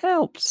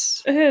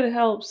helps. It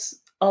helps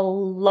a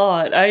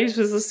lot. I was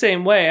the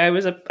same way.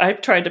 I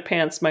tried to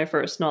pants my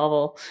first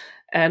novel,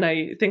 and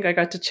I think I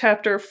got to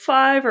chapter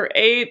 5 or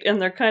 8,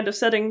 and they're kind of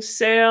setting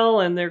sail,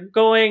 and they're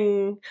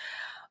going.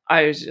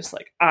 I was just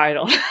like, I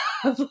don't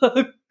have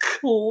a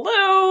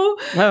clue.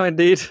 No,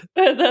 indeed.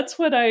 And that's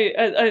when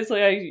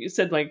I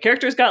said my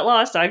characters got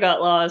lost. I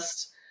got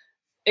lost.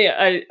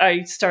 Yeah,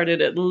 I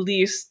started at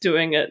least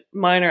doing a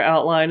minor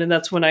outline, and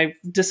that's when I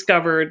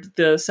discovered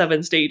the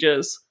 7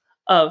 stages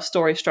of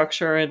story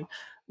structure and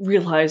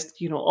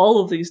realized,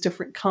 all of these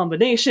different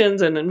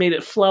combinations, and it made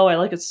it flow. I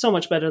like it so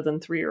much better than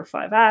 3 or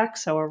 5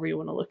 acts, however you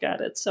want to look at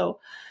it. So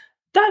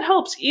that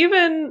helps.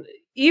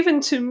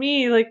 Even to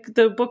me, like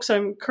the books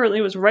I'm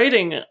currently was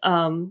writing,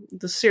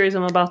 the series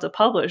I'm about to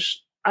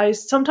publish, I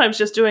sometimes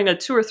just doing a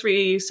 2 or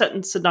 3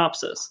 sentence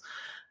synopsis.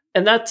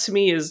 And that to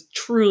me is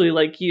truly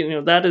like,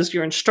 that is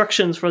your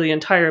instructions for the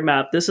entire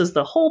map. This is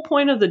the whole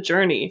point of the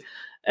journey.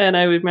 And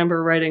I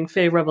remember writing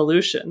Fae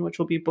Revolution, which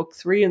will be book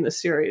 3 in the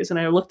series. And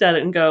I looked at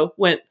it and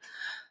went,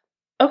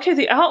 okay,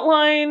 the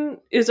outline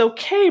is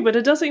okay, but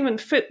it doesn't even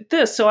fit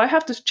this. So I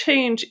have to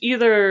change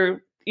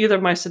either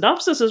my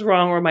synopsis is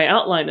wrong or my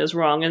outline is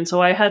wrong. And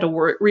so I had to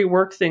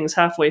rework things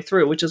halfway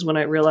through, which is when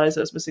I realized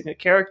I was missing a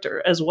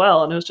character as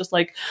well. And it was just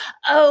like,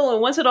 oh,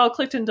 and once it all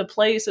clicked into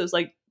place, it was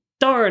like,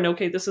 darn,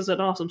 okay, this is an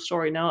awesome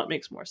story. Now it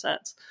makes more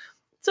sense.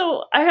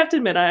 So I have to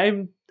admit,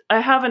 I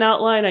have an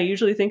outline. I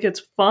usually think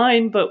it's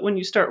fine, but when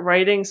you start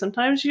writing,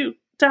 sometimes to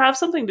have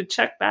something to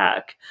check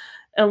back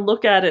and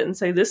look at it and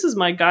say, this is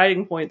my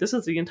guiding point. This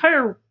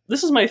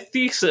is my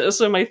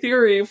thesis or my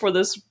theory for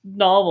this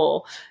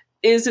novel.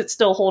 Is it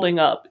still holding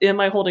up?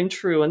 Am I holding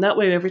true? And that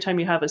way, every time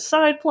you have a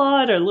side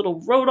plot or a little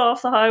road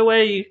off the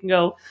highway, you can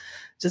go,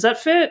 does that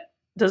fit?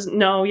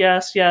 No,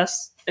 yes.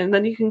 And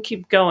then you can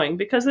keep going,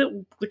 because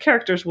the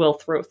characters will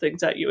throw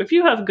things at you. If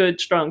you have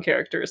good, strong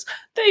characters,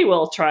 they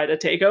will try to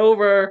take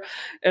over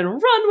and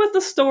run with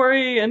the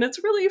story, and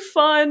it's really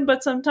fun,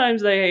 but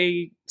sometimes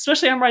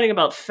especially I'm writing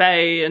about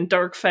Fae and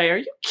Dark Fae, are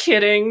you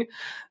kidding?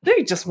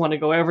 They just want to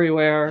go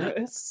everywhere.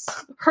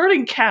 It's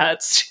herding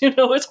cats,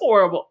 it's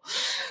horrible.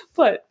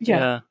 But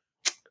yeah.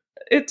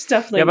 It's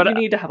definitely, you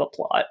need to have a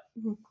plot.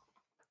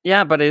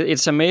 Yeah, but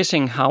it's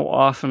amazing how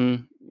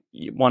often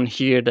one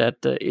hear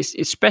that,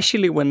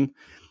 especially when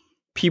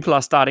people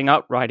are starting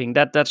out writing,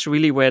 that's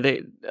really where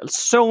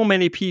so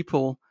many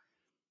people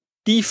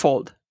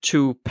default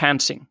to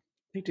pantsing.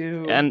 They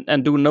do,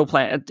 and do no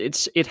plan.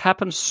 It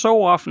happens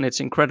so often. It's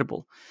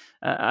incredible.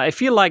 I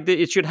feel like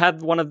it should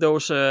have one of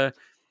those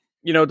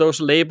those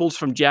labels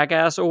from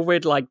Jackass over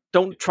it, like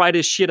 "Don't try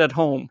this shit at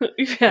home."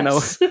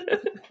 Yes,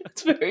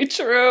 it's very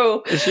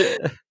true.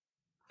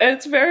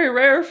 It's very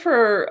rare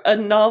for a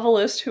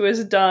novelist who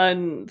has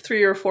done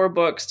 3 or 4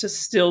 books to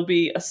still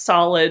be a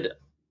solid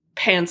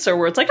pantser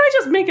where it's like, I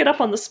just make it up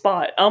on the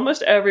spot.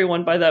 Almost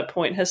everyone by that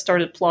point has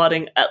started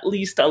plotting at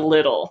least a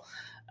little.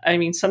 I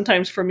mean,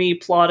 sometimes for me,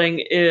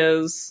 plotting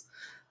is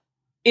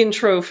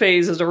intro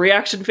phases or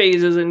reaction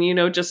phases and,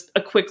 just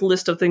a quick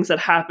list of things that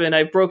happen.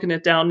 I've broken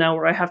it down now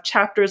where I have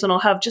chapters and I'll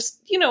have just,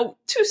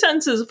 2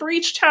 sentences for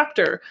each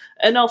chapter,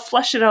 and I'll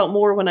flesh it out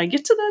more when I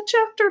get to that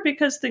chapter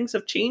because things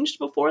have changed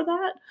before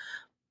that.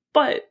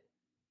 But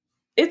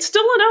it's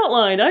still an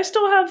outline. I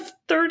still have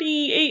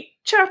 38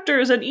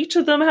 chapters and each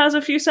of them has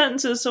a few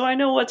sentences, so I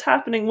know what's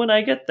happening when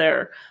I get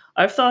there.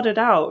 I've thought it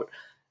out.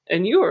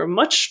 And you are a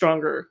much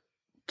stronger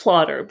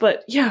plotter.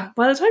 But yeah,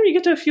 by the time you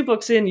get to a few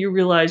books in, you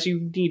realize you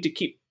need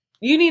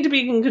to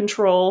be in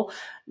control,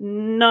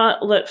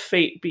 not let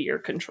fate be your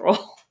control.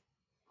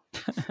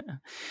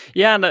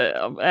 Yeah,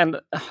 and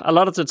a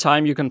lot of the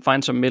time you can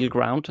find some middle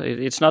ground.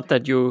 It's not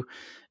that you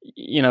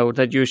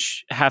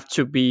have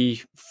to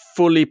be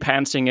fully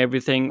pantsing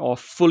everything or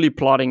fully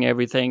plotting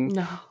everything.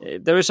 No.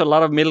 There is a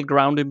lot of middle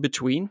ground in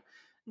between.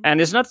 And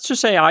it's not to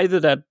say either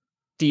that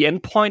the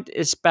end point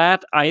is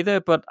bad either,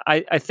 but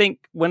I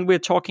think when we're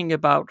talking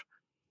about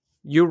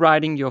you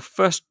writing your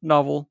first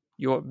novel,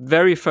 your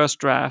very first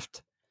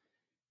draft,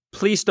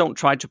 please don't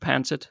try to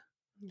pants it.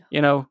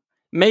 No.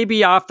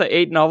 Maybe after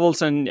 8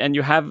 novels and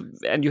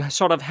you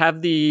sort of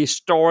have the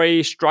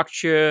story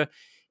structure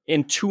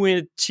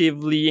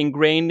intuitively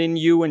ingrained in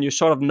you and you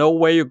sort of know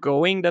where you're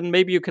going, then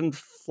maybe you can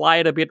fly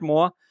it a bit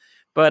more.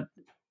 But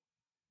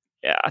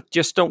yeah,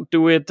 just don't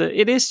do it.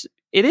 It is,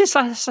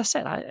 as I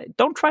said,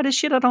 don't try this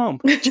shit at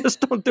home.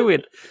 Just don't do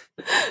it.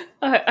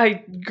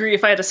 I agree.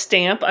 If I had a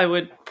stamp, I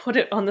would put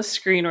it on the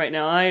screen right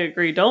now. I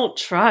agree. Don't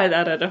try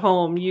that at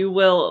home. You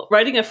will,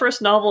 writing a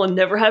first novel and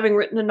never having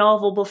written a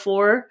novel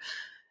before,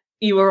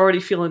 you already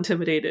feel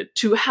intimidated.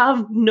 To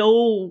have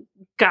no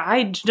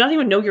guide, to not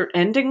even know your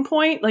ending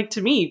point, like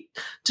to me,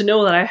 to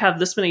know that I have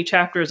this many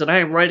chapters and I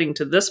am writing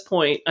to this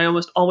point, I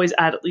almost always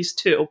add at least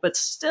 2, but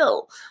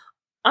still,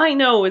 I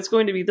know it's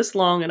going to be this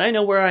long and I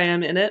know where I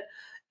am in it.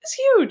 It's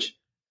huge.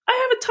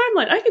 I have a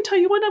timeline. I can tell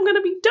you when I'm going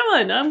to be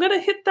done. I'm going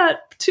to hit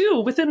that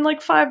too within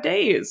like 5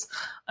 days.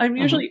 I'm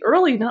usually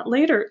early, not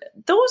later.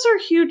 Those are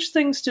huge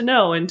things to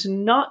know, and to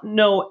not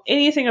know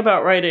anything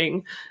about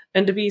writing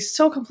and to be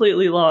so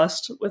completely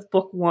lost with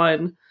book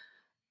 1.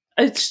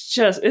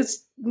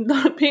 It's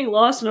not being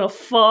lost in a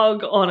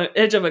fog on an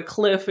edge of a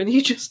cliff and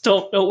you just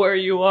don't know where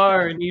you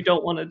are and you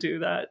don't want to do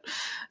that.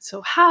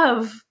 So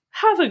have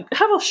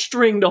a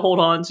string to hold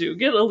on to.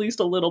 Get at least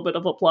a little bit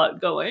of a plot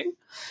going.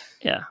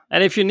 Yeah.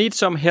 And if you need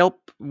some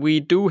help, we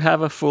do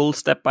have a full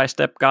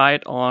step-by-step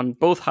guide on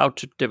both how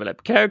to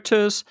develop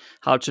characters,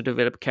 how to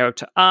develop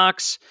character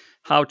arcs,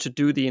 how to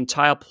do the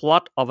entire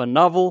plot of a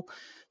novel.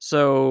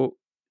 So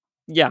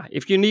yeah,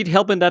 if you need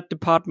help in that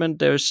department,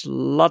 there's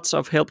lots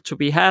of help to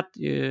be had,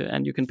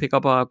 and you can pick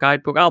up our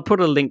guidebook. I'll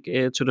put a link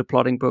to the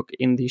plotting book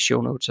in the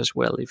show notes as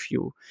well if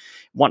you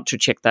want to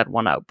check that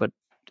one out. But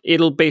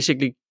it'll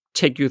basically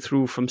take you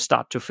through from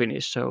start to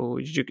finish. So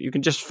you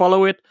can just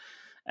follow it,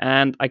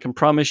 and I can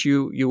promise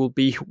you will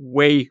be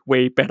way,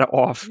 way better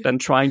off than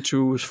trying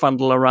to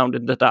fumble around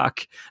in the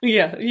dark.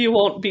 Yeah, you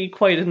won't be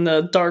quite in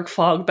the dark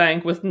fog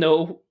bank with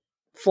no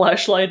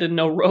flashlight and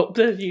no rope.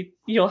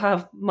 You'll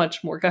have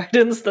much more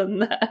guidance than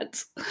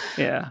that.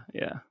 Yeah.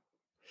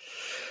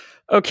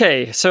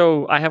 Okay,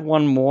 so I have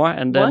one more,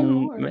 and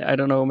then I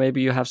don't know,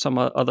 maybe you have some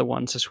other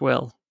ones as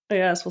well.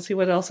 Yes, we'll see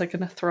what else I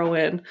can throw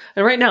in.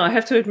 And right now, I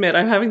have to admit,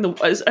 I haven't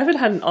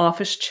had an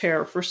office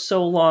chair for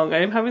so long. I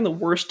am having the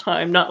worst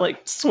time not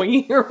like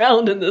swinging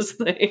around in this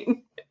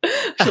thing.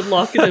 I should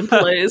lock it in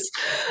place.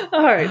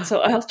 All right, so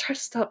I'll try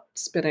to stop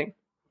spinning.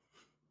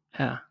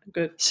 Yeah,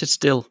 good. Sit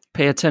still.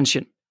 Pay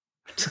attention.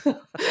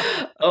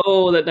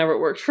 Oh, that never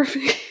worked for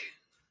me.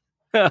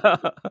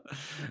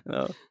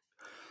 No.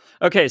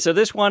 Okay, so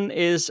this one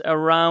is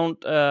around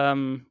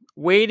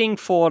waiting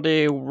for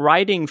the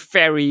writing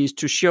fairies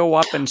to show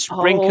up and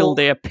sprinkle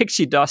their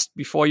pixie dust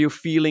before you're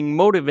feeling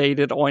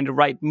motivated or in the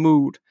right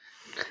mood.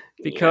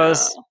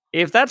 Because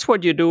if that's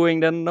what you're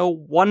doing, then no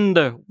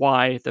wonder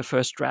why the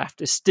first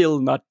draft is still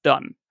not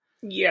done.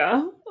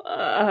 Yeah.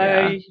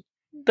 I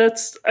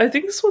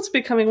think this one's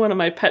becoming one of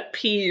my pet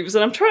peeves,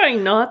 and I'm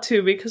trying not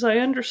to because I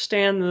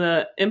understand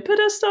the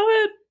impetus of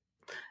it.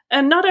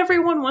 And not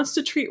everyone wants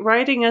to treat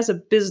writing as a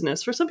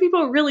business. For some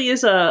people, it really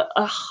is a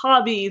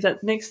hobby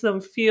that makes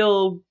them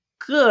feel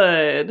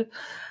good.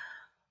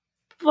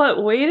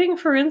 But waiting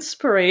for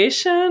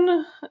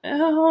inspiration,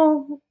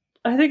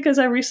 I think as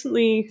I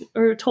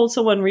told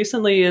someone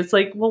recently, it's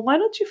like, well, why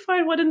don't you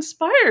find what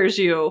inspires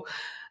you?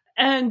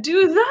 And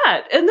do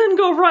that, and then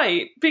go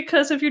write.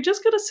 Because if you're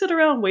just going to sit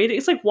around waiting,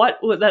 it's like what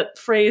that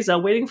phrase,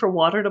 waiting for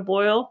water to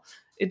boil.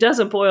 It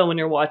doesn't boil when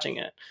you're watching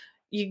it.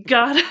 You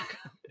gotta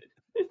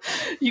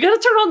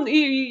turn on.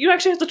 You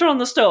actually have to turn on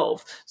the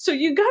stove. So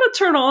you gotta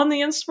turn on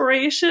the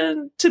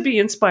inspiration to be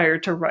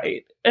inspired to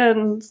write,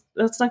 and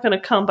that's not going to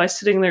come by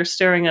sitting there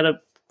staring at a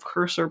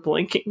cursor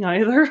blinking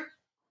either,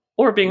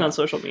 or being on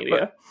social media.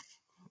 But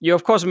you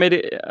of course made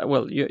it.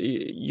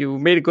 You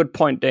made a good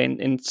point, Dane,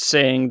 in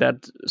saying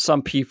that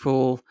some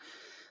people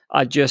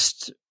are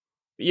just,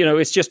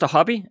 it's just a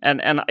hobby,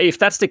 and if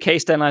that's the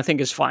case, then I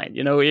think it's fine.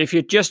 If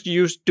you're just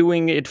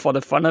doing it for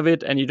the fun of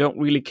it, and you don't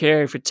really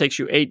care if it takes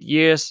you 8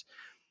 years,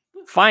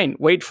 fine.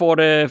 Wait for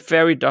the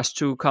fairy dust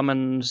to come,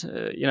 and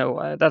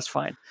that's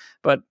fine.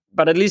 But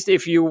at least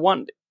if you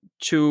want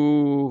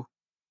to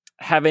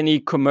have any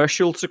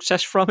commercial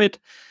success from it,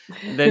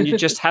 then you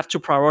just have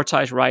to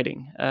prioritize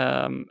writing.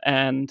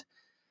 And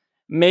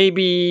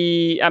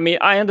maybe,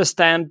 I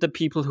understand the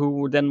people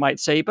who then might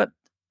say, but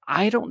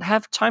I don't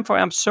have time for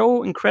it. I'm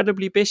so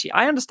incredibly busy.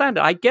 I understand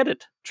it. I get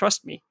it.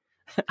 Trust me.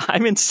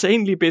 I'm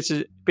insanely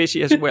busy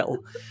as well.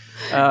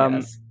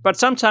 Yes. But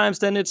sometimes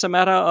then it's a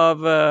matter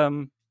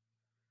of,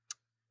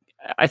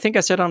 I think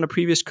I said on a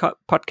previous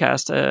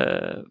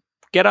podcast,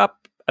 get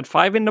up at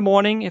 5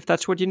 a.m. if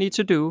that's what you need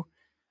to do,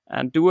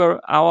 and do an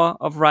hour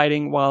of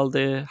writing while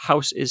the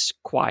house is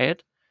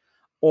quiet.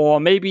 Or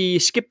maybe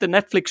skip the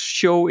Netflix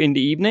show in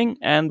the evening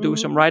and do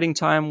some writing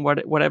time,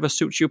 whatever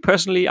suits you.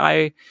 Personally,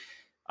 I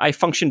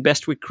function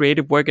best with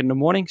creative work in the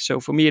morning.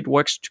 So for me, it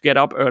works to get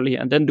up early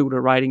and then do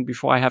the writing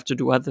before I have to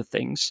do other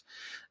things.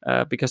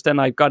 Because then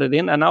I got it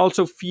in. And I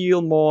also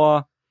feel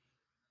more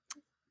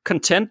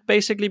content,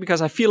 basically,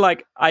 because I feel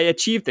like I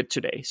achieved it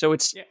today. So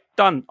it's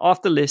done,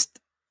 off the list.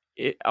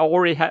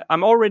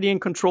 I'm already in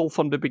control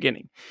from the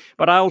beginning.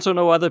 But I also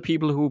know other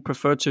people who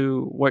prefer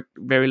to work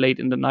very late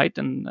in the night,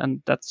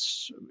 and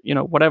that's,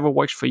 whatever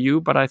works for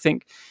you. But I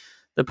think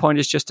the point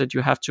is just that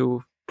you have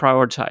to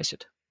prioritize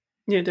it.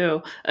 You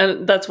do.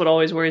 And that's what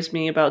always worries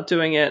me about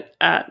doing it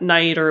at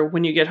night or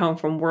when you get home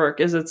from work,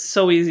 is it's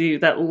so easy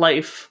that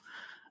life,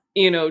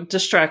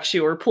 distracts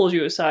you or pulls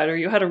you aside, or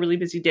you had a really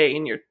busy day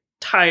and you're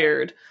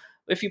tired.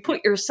 If you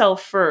put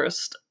yourself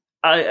first,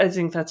 I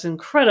think that's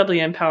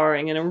incredibly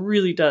empowering, and it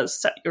really does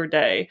set your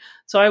day.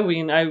 So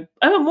I'm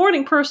a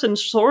morning person,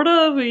 sort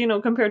of,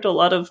 compared to a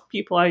lot of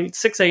people.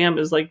 6 a.m.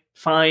 is like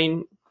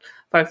fine.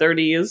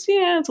 5:30 is,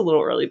 it's a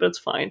little early, but it's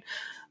fine.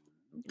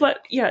 But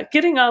yeah,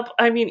 getting up,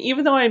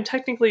 even though I'm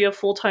technically a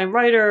full-time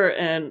writer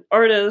and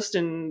artist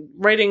and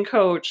writing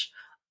coach,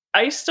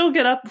 I still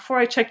get up before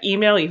I check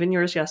email, even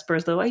yours,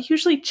 Jesper's, though I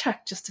usually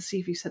check just to see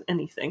if you sent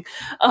anything.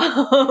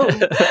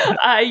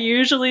 I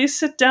usually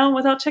sit down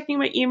without checking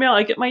my email.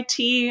 I get my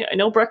tea, I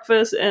know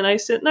breakfast, and I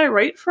sit and I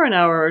write for an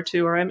hour or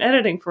two, or I'm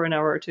editing for an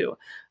hour or two.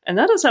 And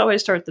that is how I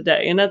start the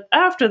day. And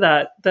after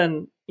that,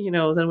 then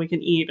we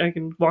can eat, I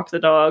can walk the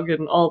dog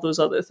and all those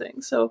other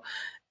things. So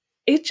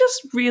it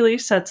just really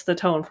sets the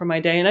tone for my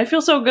day. And I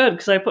feel so good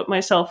because I put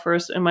myself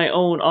first and my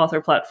own author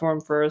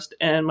platform first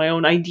and my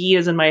own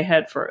ideas in my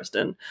head first.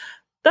 And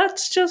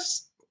that's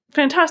just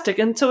fantastic.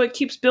 And so it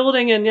keeps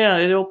building, and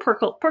it'll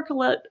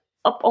percolate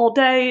up all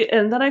day,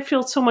 and then I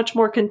feel so much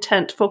more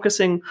content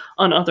focusing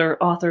on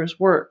other authors'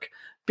 work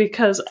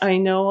because I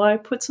know I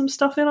put some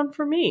stuff in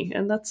for me,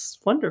 and that's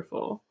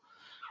wonderful.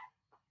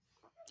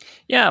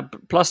 Yeah,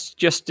 plus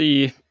just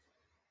the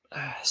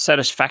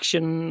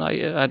satisfaction.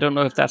 I don't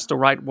know if that's the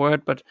right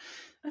word, but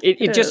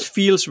it just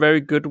feels very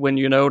good when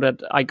you know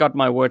that I got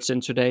my words in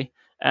today.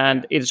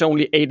 And it's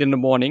only 8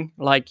 a.m.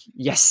 Like,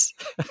 yes.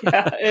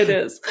 Yeah, it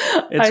is.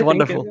 It's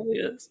wonderful. Think it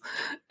really is.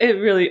 It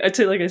really,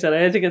 like I said,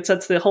 I think it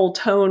sets the whole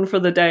tone for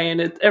the day.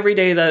 And every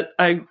day that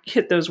I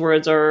hit those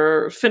words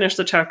or finish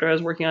the chapter I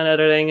was working on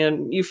editing,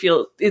 and you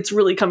feel it's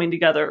really coming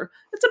together,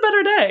 it's a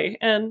better day.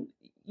 And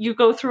you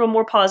go through a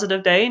more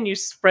positive day and you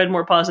spread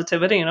more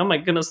positivity. And oh my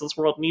goodness, this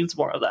world needs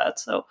more of that.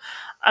 So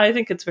I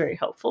think it's very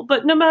helpful.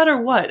 But no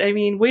matter what, I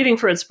mean, waiting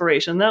for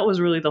inspiration, that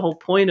was really the whole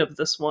point of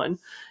this one.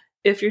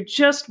 If you're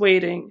just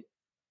waiting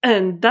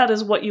and that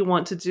is what you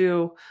want to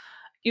do,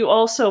 you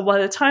also, by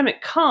the time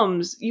it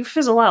comes, you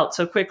fizzle out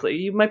so quickly.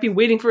 You might be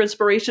waiting for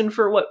inspiration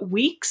for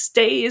weeks,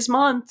 days,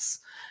 months,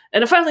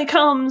 and it finally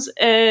comes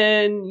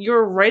and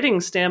your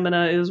writing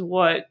stamina is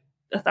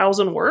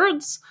 1,000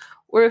 words?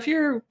 Or if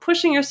you're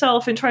pushing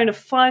yourself and trying to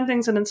find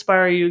things that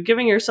inspire you,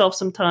 giving yourself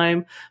some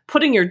time,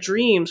 putting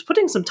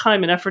some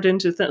time and effort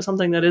into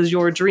something that is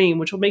your dream,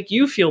 which will make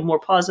you feel more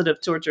positive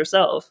towards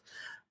yourself.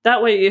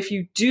 That way, if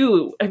you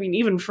do, I mean,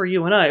 even for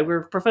you and I,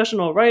 we're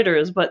professional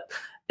writers, but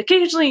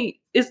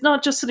occasionally it's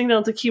not just sitting down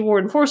at the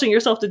keyboard and forcing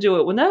yourself to do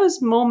it. When those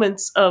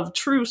moments of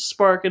true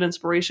spark and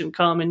inspiration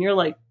come and you're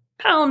like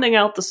pounding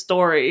out the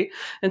story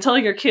and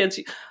telling your kids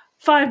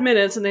 5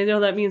 minutes and they know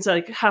that means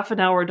like half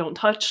an hour, don't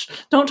talk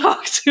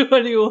to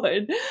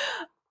anyone.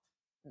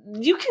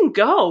 You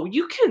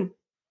can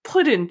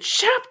put in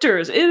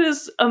chapters. It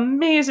is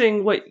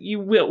amazing what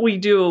we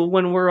do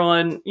when we're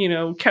on,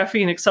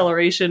 caffeine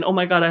acceleration. Oh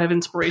my God, I have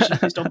inspiration.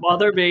 Please don't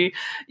bother me.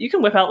 You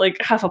can whip out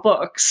like half a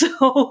book.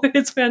 So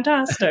it's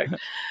fantastic.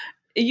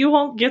 You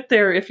won't get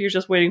there if you're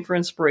just waiting for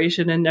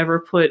inspiration and never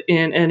put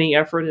in any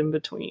effort in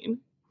between.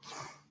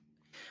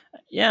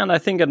 Yeah, and I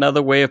think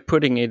another way of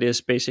putting it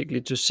is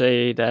basically to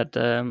say that,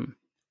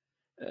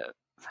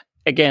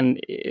 again,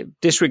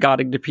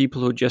 disregarding the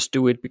people who just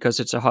do it because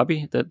it's a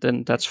hobby,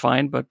 then that's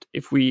fine. But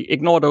if we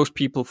ignore those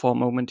people for a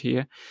moment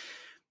here,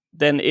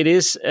 then it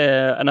is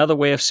another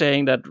way of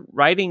saying that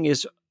writing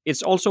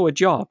it's also a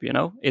job.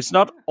 It's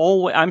not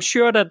always. I'm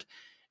sure that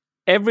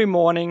every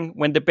morning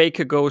when the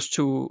baker goes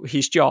to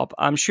his job,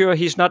 I'm sure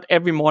he's not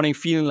every morning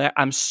feeling like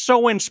I'm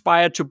so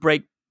inspired to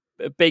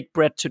bake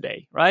bread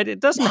today, right?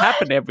 It doesn't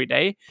happen every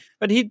day,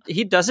 but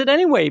he does it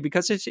anyway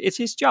because it's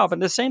his job.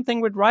 And the same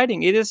thing with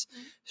writing. It is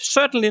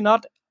certainly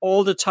not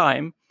all the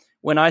time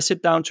when I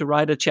sit down to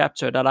write a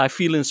chapter that I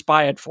feel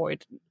inspired for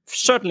it.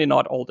 Certainly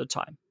not all the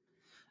time.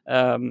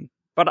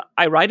 But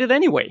I write it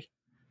anyway.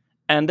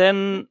 And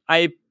then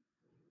I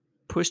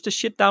push the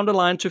shit down the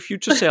line to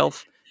future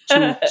self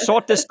to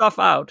sort this stuff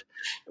out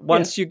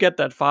once you get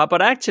that far.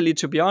 But actually,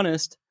 to be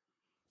honest,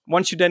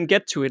 once you then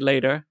get to it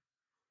later,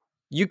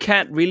 you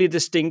can't really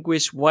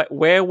distinguish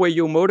where were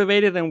you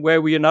motivated and where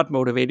were you not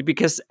motivated,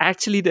 because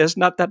actually there's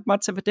not that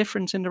much of a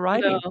difference in the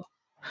writing.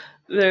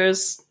 No.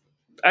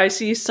 I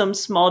see some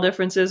small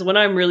differences when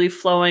I'm really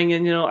flowing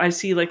and, I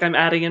see like I'm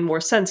adding in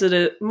more senses,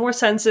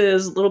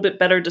 a little bit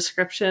better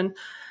description.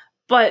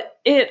 But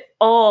it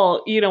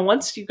all,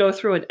 once you go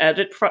through an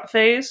edit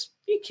phase,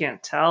 you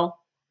can't tell.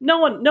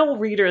 No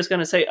reader is going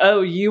to say,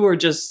 oh, you were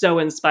just so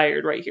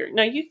inspired right here.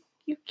 No, you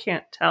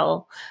can't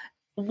tell.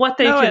 What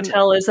they can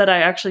tell is that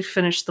I actually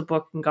finished the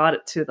book and got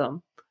it to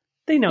them.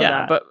 They know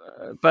that.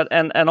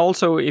 But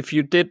also if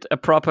you did a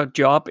proper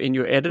job in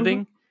your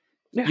editing,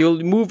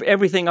 you'll move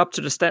everything up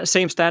to the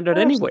same standard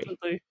anyway.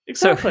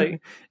 Exactly.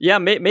 So,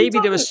 maybe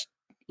there was,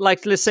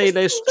 like, let's say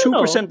there's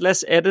 2%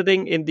 less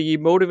editing in the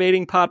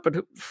motivating part, but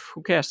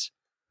who cares?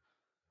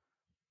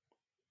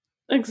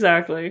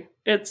 Exactly.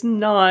 It's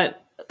not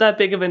that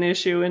big of an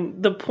issue,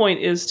 and the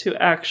point is to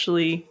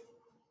actually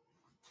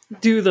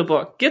do the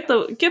book. Get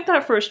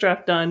that first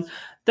draft done,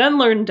 then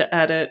learn to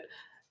edit,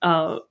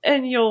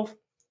 and you'll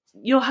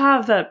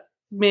have that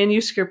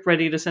manuscript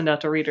ready to send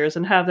out to readers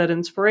and have that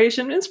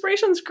inspiration.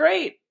 Inspiration's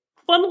great.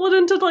 Funnel it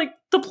into like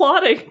the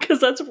plotting, because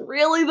that's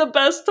really the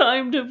best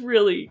time to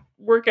really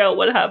work out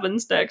what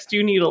happens next.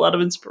 You need a lot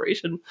of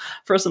inspiration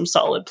for some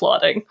solid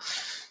plotting.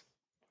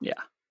 Yeah.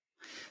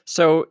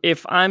 So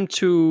if I'm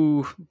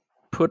to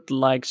put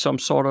like some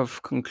sort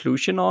of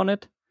conclusion on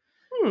it,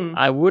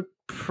 I would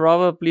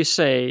probably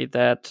say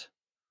that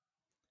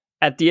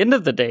at the end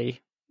of the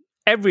day,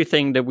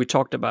 everything that we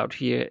talked about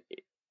here,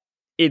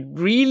 it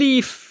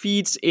really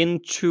feeds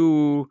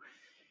into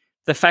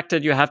the fact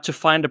that you have to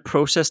find a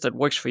process that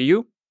works for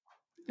you.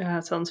 Yeah,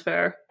 that sounds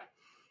fair.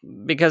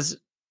 Because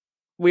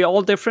we're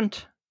all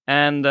different.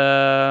 And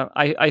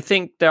I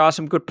think there are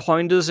some good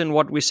pointers in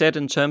what we said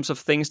in terms of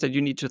things that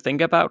you need to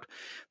think about.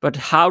 But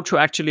how to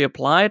actually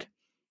apply it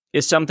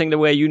is something the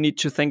way you need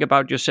to think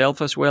about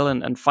yourself as well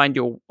and find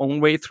your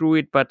own way through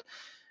it. But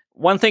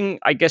one thing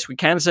I guess we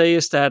can say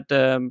is that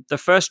the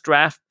first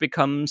draft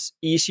becomes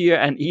easier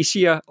and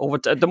easier over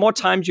the more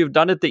times you've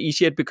done it, the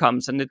easier it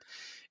becomes, and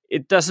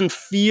it doesn't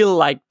feel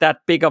like that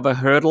big of a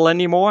hurdle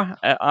anymore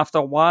after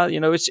a while.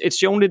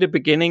 It's only the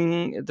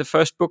beginning, the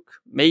first book,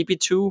 maybe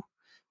two.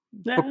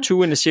 Yeah. Book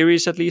 2 in the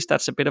series, at least,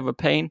 that's a bit of a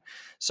pain.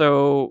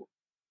 So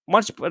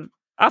but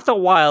after a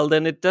while,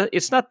 then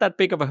it's not that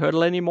big of a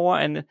hurdle anymore,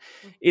 and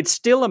it's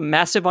still a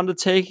massive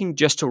undertaking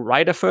just to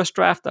write a first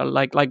draft.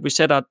 Like we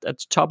said at the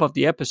top of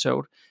the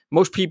episode,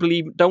 most people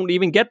don't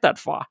even get that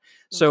far.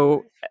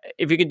 So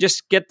if you can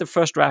just get the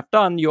first draft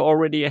done, you're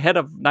already ahead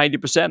of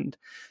 90%.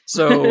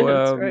 So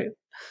That's right.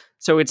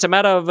 So it's a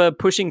matter of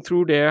pushing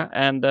through there,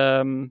 and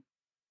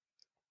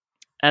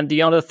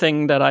the other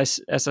thing that as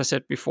I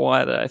said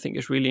before, that I think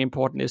is really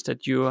important is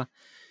that your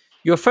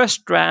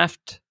first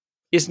draft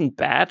isn't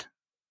bad.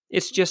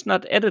 It's just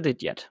not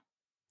edited yet.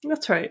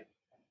 That's right.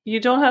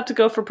 You don't have to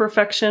go for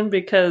perfection,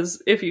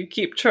 because if you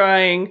keep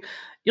trying,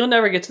 you'll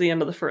never get to the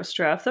end of the first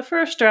draft. The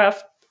first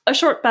draft, a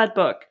short, bad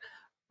book.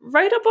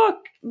 Write a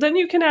book. Then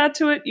you can add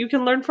to it. You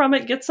can learn from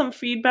it, get some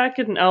feedback,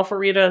 get an alpha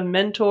reader, a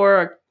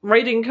mentor, a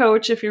writing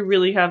coach if you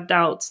really have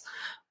doubts.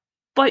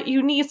 But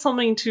you need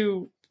something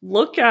to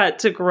look at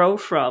to grow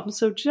from.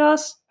 So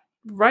just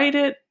write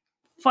it,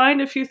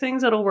 find a few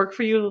things that'll work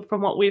for you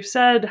from what we've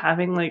said,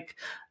 having like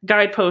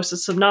guideposts, a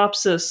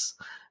synopsis,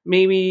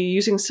 maybe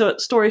using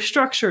story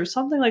structure,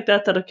 something like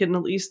that can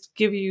at least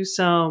give you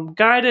some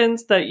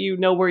guidance that you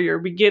know where your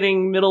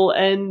beginning, middle,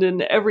 end,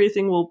 and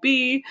everything will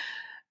be,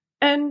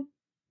 and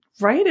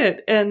write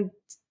it and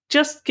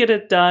just get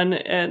it done,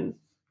 and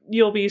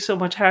you'll be so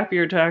much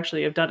happier to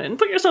actually have done it. And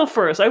put yourself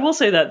first. I will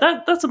say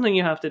that's something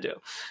you have to do.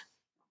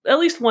 At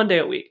least one day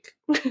a week.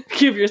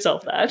 Give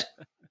yourself that.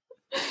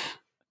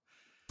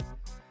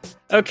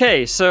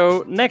 Okay,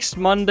 so next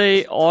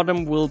Monday,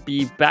 Autumn will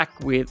be back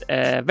with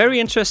a very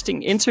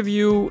interesting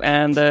interview,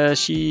 and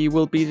she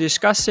will be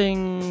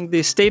discussing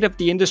the state of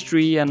the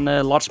industry and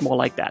lots more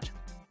like that.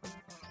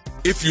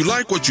 If you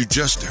like what you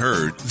just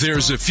heard,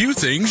 there's a few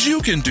things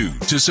you can do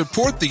to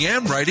support the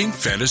AmWriting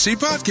Fantasy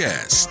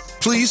Podcast.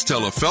 Please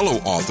tell a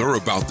fellow author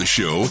about the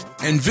show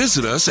and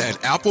visit us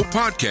at Apple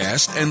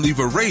Podcast and leave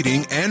a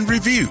rating and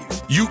review.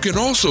 You can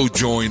also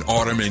join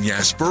Autumn and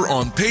Jasper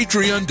on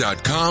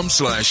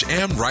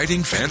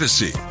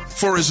patreon.com/AmWritingFantasy.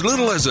 For as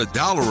little as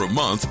 $1 a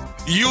month,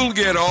 you'll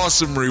get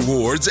awesome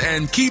rewards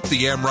and keep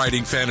the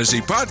AmWriting Fantasy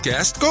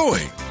Podcast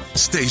going.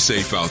 Stay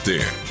safe out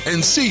there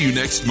and see you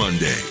next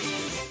Monday.